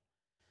something.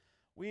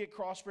 We at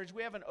Crossbridge,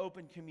 we have an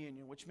open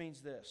communion, which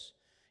means this.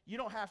 You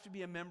don't have to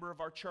be a member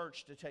of our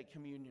church to take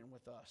communion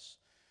with us.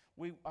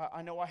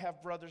 I know I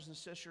have brothers and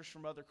sisters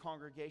from other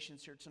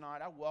congregations here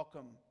tonight. I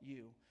welcome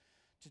you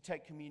to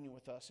take communion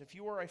with us. If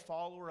you are a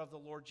follower of the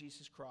Lord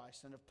Jesus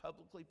Christ and have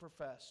publicly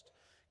professed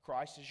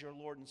Christ as your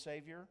Lord and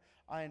Savior,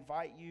 I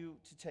invite you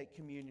to take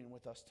communion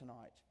with us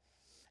tonight.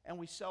 And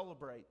we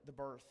celebrate the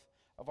birth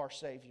of our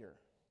Savior.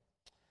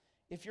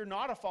 If you're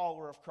not a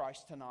follower of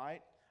Christ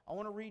tonight, I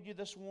want to read you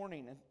this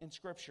warning in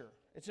Scripture.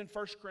 It's in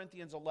 1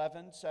 Corinthians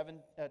 11,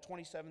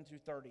 27 through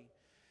 30.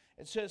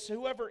 It says,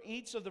 whoever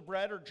eats of the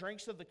bread or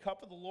drinks of the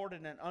cup of the Lord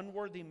in an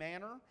unworthy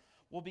manner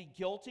will be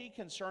guilty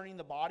concerning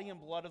the body and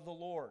blood of the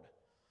Lord.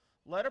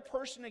 Let a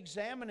person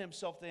examine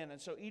himself then,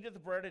 and so eat of the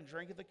bread and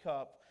drink of the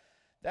cup.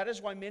 That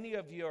is why many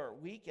of you are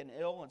weak and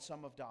ill, and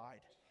some have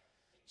died.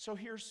 So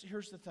here's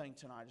the thing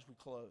tonight as we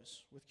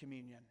close with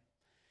communion.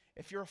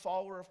 If you're a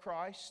follower of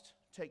Christ,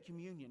 take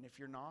communion. If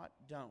you're not,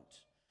 don't.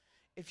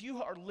 If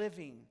you are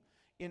living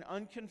in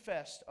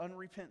unconfessed,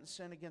 unrepentant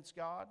sin against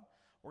God,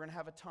 we're going to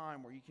have a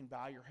time where you can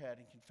bow your head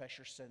and confess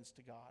your sins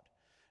to God.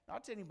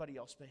 Not to anybody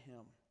else but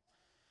Him.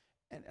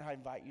 And I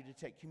invite you to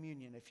take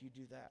communion if you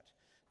do that.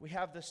 We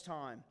have this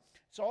time.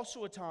 It's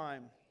also a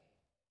time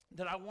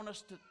that I want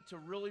us to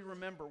really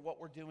remember what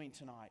we're doing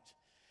tonight.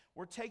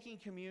 We're taking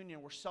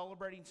communion. We're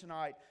celebrating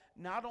tonight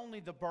not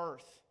only the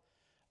birth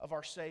of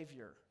our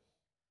Savior,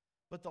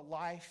 but the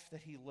life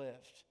that He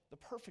lived, the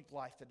perfect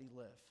life that He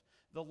lived,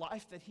 the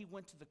life that He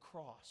went to the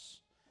cross,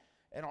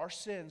 and our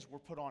sins were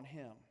put on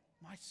Him.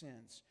 My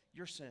sins,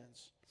 your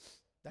sins,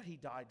 that He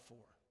died for.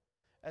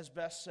 As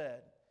Beth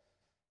said,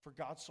 for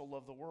God so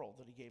loved the world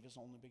that He gave His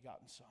only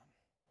begotten Son,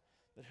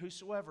 that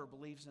whosoever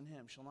believes in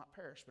Him shall not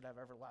perish but have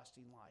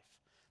everlasting life.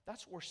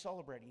 That's what we're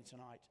celebrating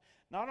tonight.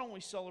 Not only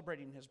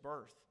celebrating His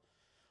birth,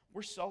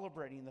 we're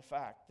celebrating the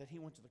fact that He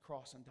went to the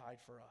cross and died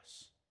for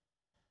us.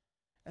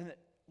 And that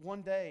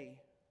one day,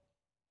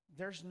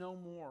 there's no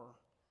more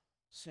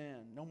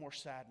sin, no more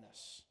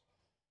sadness.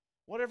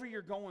 Whatever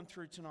you're going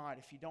through tonight,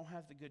 if you don't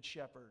have the Good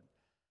Shepherd,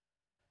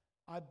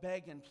 I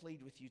beg and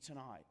plead with you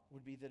tonight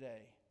would be the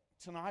day.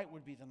 Tonight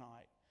would be the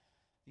night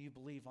that you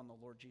believe on the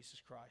Lord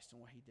Jesus Christ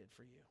and what He did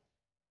for you.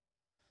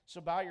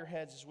 So bow your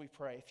heads as we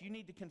pray. If you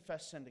need to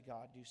confess sin to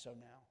God, do so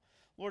now.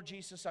 Lord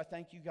Jesus, I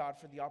thank you, God,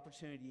 for the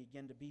opportunity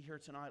again to be here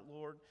tonight,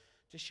 Lord,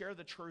 to share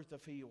the truth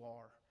of who you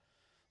are.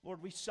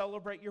 Lord, we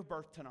celebrate your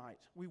birth tonight.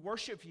 We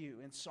worship you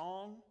in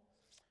song,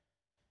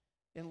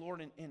 and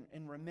Lord,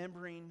 in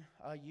remembering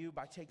you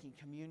by taking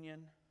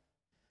communion,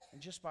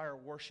 and just by our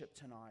worship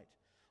tonight.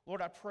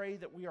 Lord, I pray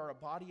that we are a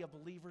body of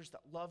believers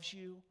that loves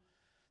you,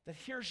 that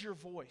hears your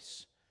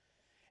voice,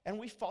 and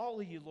we follow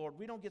you, Lord.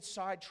 We don't get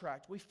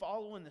sidetracked. We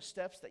follow in the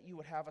steps that you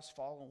would have us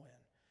follow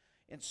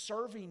in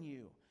serving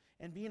you,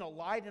 and being a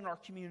light in our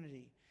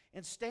community,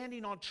 and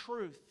standing on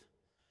truth.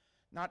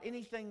 Not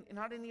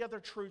any other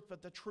truth,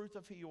 but the truth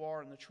of who you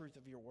are and the truth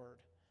of your word.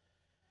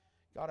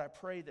 God, I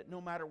pray that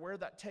no matter where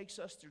that takes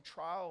us through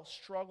trial,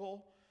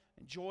 struggle,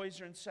 and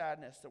joys or in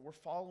sadness, that we're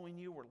following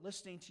you, we're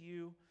listening to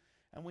you,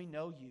 and we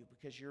know you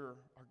because you're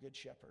our good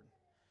shepherd.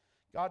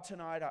 God,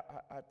 tonight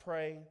I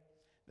pray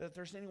that if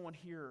there's anyone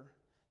here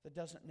that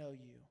doesn't know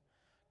you,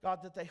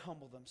 God, that they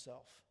humble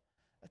themselves.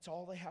 That's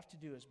all they have to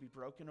do is be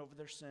broken over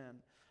their sin,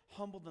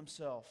 humble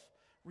themselves,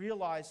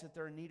 realize that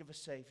they're in need of a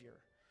Savior,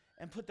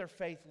 and put their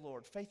faith,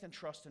 Lord, faith and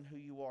trust in who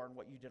you are and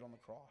what you did on the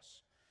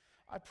cross.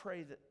 I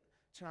pray that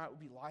tonight would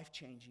be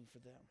life-changing for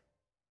them.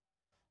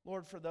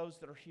 Lord, for those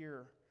that are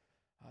here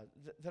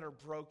that are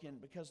broken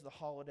because of the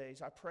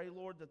holidays, I pray,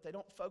 Lord, that they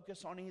don't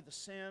focus on any of the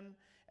sin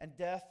and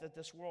death that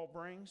this world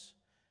brings,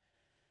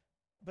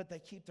 but they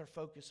keep their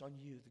focus on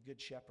you, the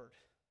Good Shepherd.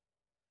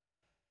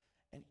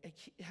 And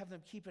have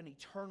them keep an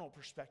eternal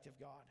perspective,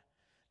 God,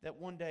 that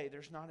one day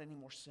there's not any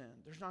more sin,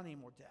 there's not any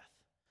more death.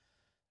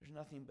 There's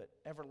nothing but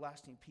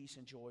everlasting peace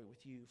and joy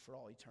with you for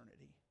all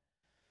eternity.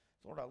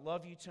 Lord, I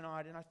love you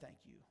tonight and I thank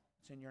you.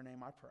 It's in your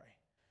name I pray.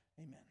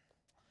 Amen.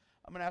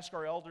 I'm going to ask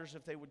our elders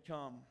if they would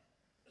come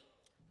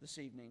this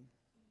evening.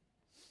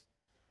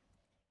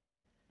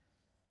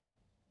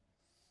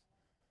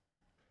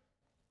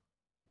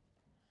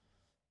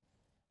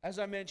 As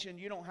I mentioned,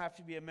 you don't have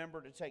to be a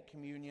member to take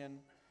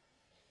communion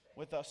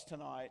with us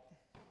tonight.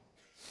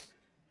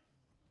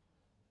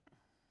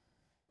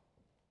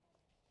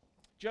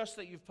 Just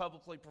that you've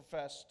publicly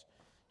professed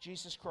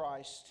Jesus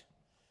Christ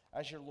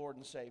as your Lord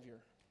and Savior.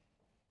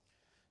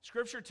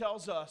 Scripture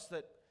tells us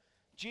that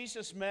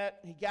Jesus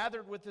he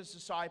gathered with his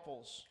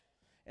disciples.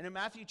 And in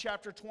Matthew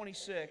chapter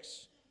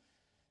 26,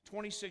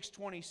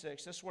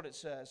 this is what it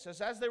says. It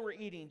says, as they were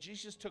eating,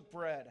 Jesus took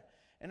bread,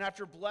 and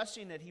after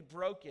blessing it, he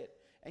broke it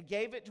and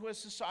gave it to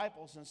his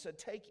disciples and said,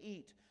 take,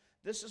 eat.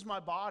 This is my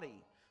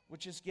body,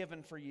 which is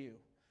given for you.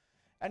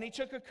 And he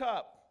took a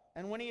cup,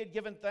 and when he had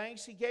given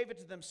thanks, he gave it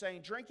to them,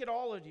 saying, drink it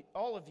all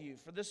of you,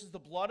 for this is the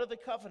blood of the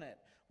covenant,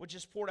 which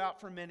is poured out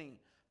for many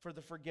for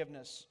the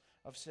forgiveness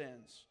of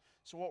sins.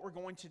 So what we're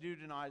going to do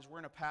tonight is we're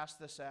going to pass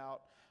this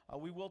out.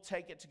 We will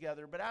take it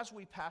together, but as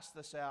we pass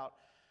this out,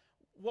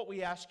 what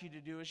we ask you to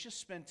do is just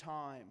spend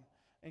time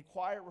in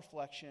quiet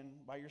reflection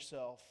by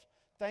yourself,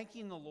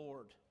 thanking the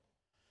Lord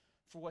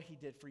for what he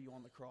did for you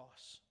on the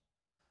cross.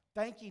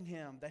 Thanking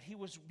him that he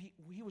was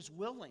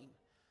willing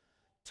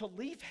to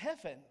leave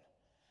heaven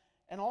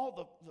and all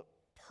the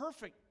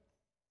perfect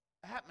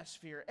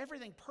atmosphere,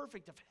 everything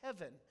perfect of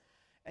heaven,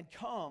 and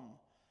come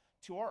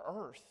to our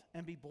earth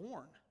and be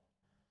born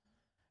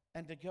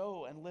and to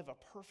go and live a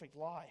perfect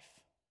life,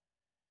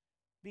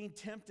 being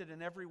tempted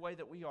in every way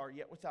that we are,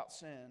 yet without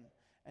sin,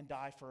 and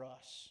die for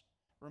us.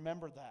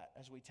 Remember that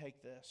as we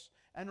take this.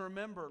 And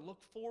remember,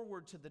 look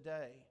forward to the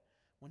day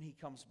when He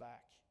comes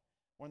back,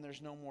 when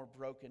there's no more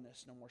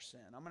brokenness, no more sin.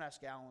 I'm going to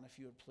ask Alan if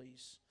you would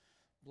please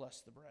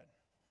bless the bread.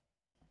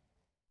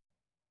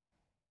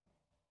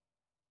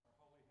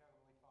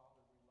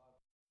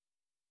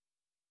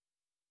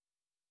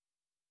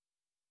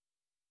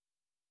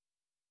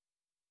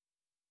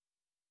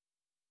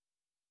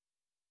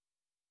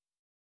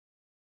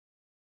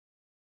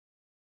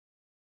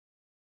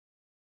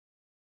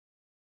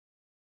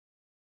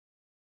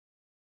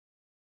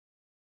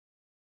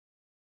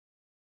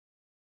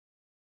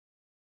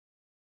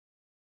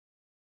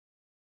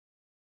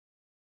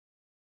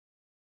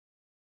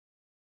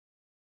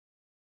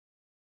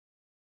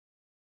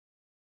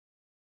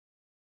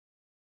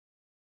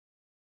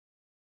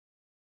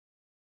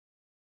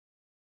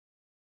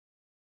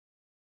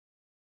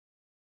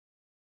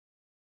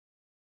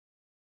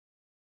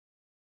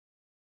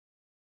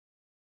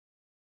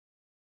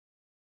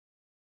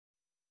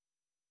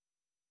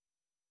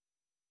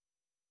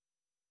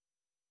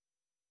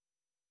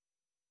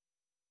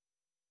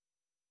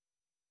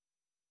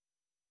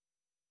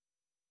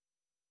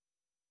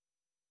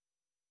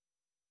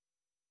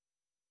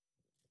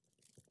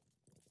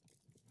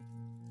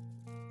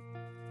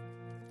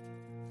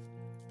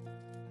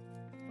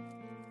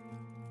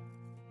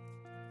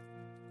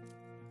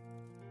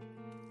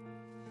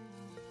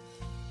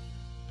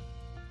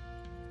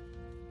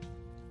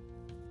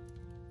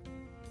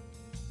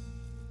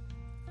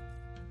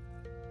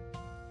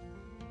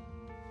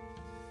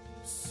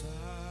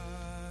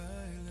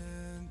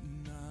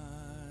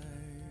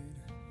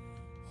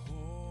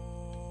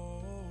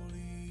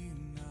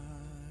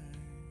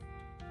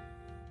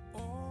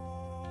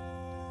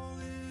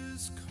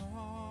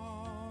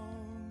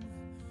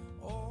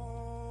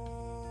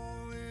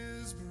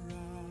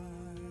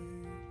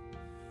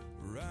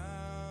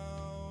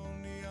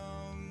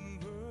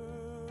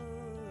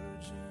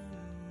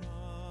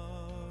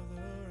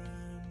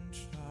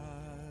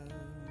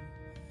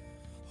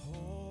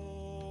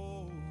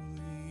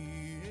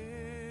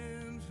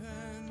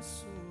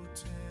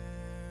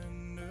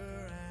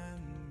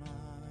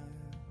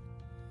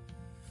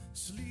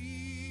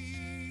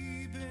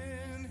 Sleep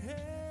in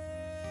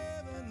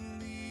heavenly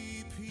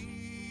peace.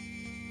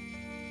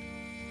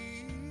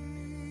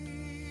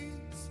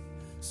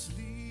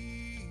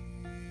 Sleep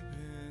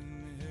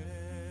in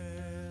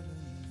heavenly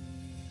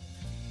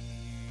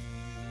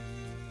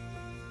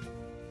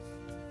peace.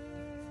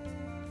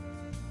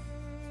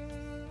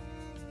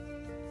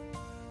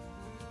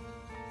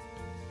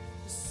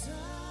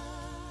 Silent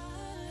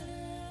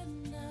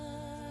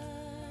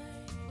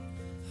night,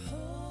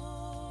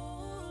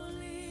 holy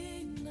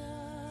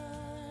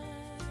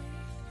night,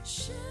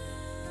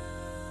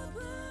 shepherds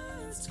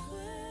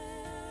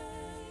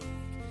quake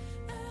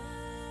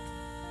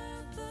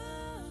at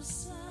the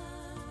sight,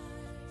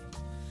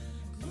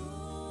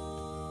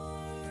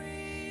 glory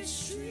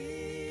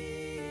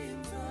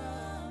stream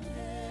from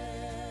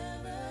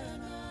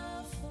heaven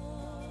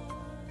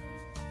afar,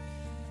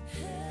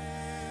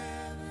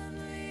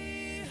 heavenly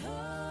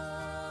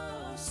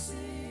hosts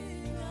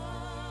sing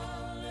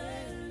hallelujah.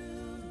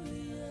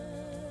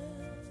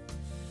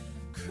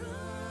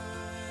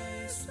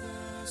 Christ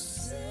the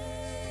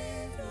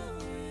Savior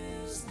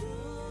is born.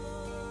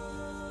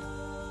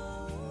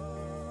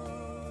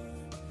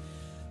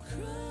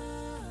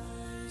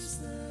 Christ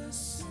the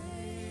Savior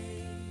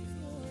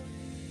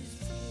is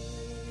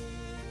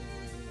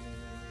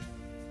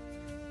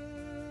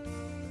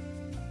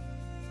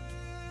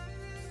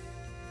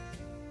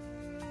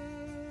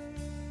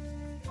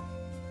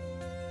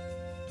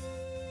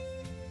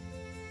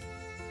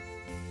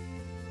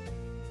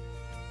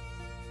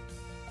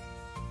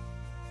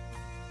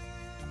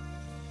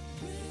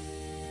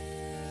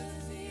with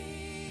the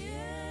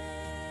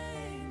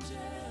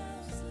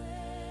angels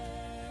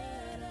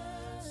let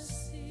us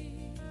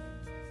sing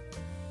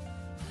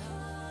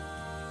hallelujah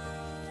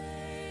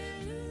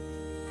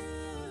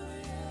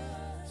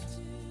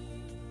to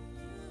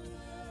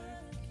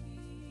our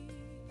King.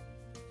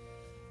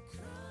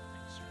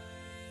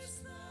 Christ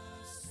the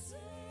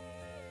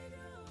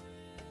Savior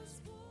is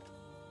born.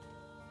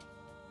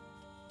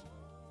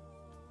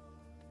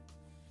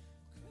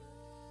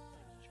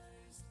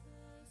 Christ the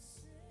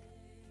Savior. Thank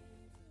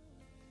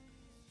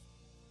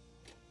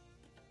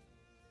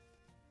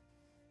you,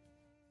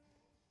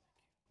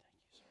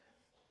 sir.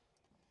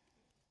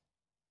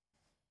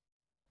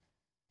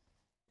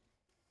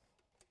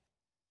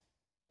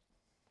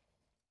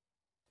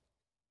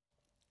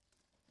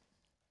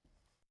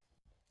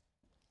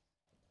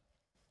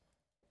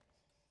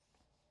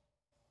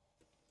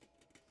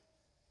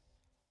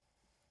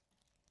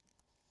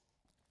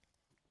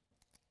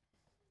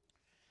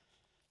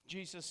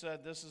 Jesus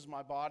said, "This is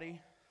my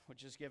body,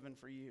 which is given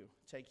for you.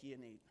 Take ye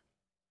and eat."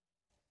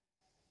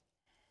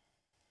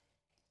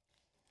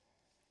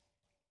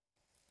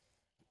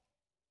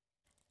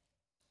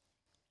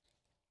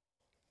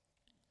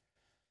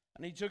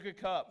 And he took a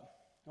cup,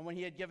 and when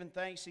he had given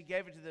thanks, he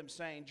gave it to them,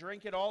 saying,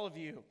 "Drink it, all of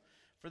you,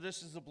 for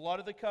this is the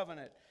blood of the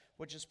covenant,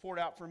 which is poured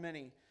out for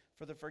many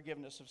for the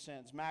forgiveness of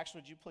sins. Max,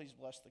 would you please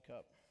bless the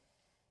cup?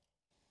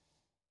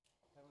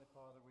 Heavenly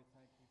Father, we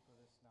thank you for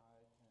this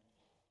night, and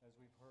as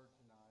we've heard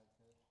tonight,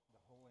 the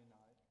holy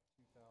night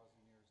 2,000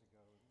 years ago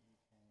that you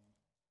came,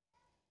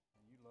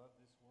 and you loved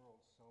this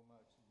world so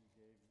much that you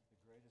gave the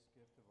greatest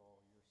gift of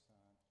all, your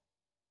Son,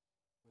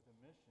 with a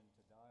mission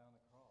to die on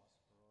the cross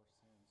for our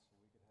sins so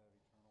we could have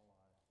eternal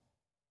life.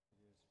 It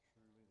is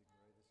truly the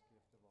greatest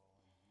gift of all.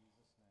 In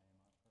Jesus' name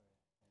I pray.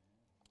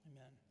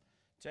 Amen. Amen.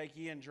 Take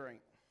ye and drink.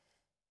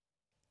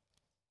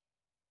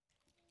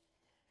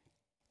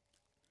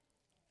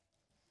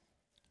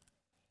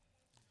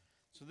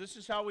 So this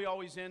is how we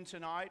always end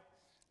tonight.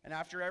 And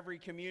after every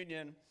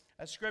communion,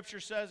 as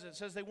Scripture says, it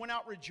says they went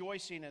out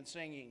rejoicing and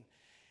singing.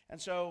 And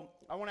so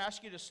I want to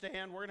ask you to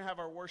stand. We're going to have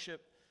our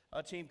worship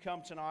team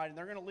come tonight, and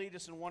they're going to lead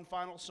us in one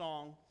final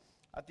song.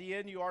 At the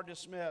end, you are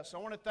dismissed. I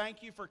want to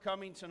thank you for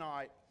coming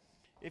tonight.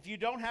 If you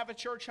don't have a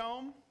church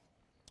home,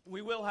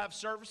 we will have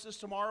services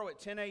tomorrow at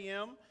 10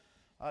 a.m.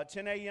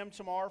 10 a.m.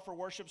 tomorrow for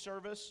worship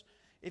service.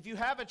 If you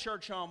have a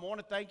church home, I want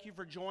to thank you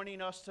for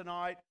joining us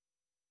tonight.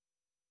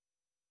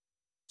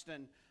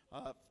 And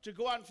to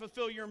go out and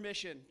fulfill your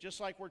mission,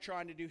 just like we're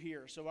trying to do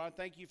here. So I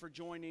thank you for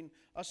joining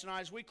us tonight.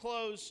 As we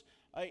close,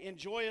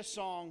 enjoy a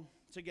song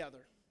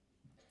together.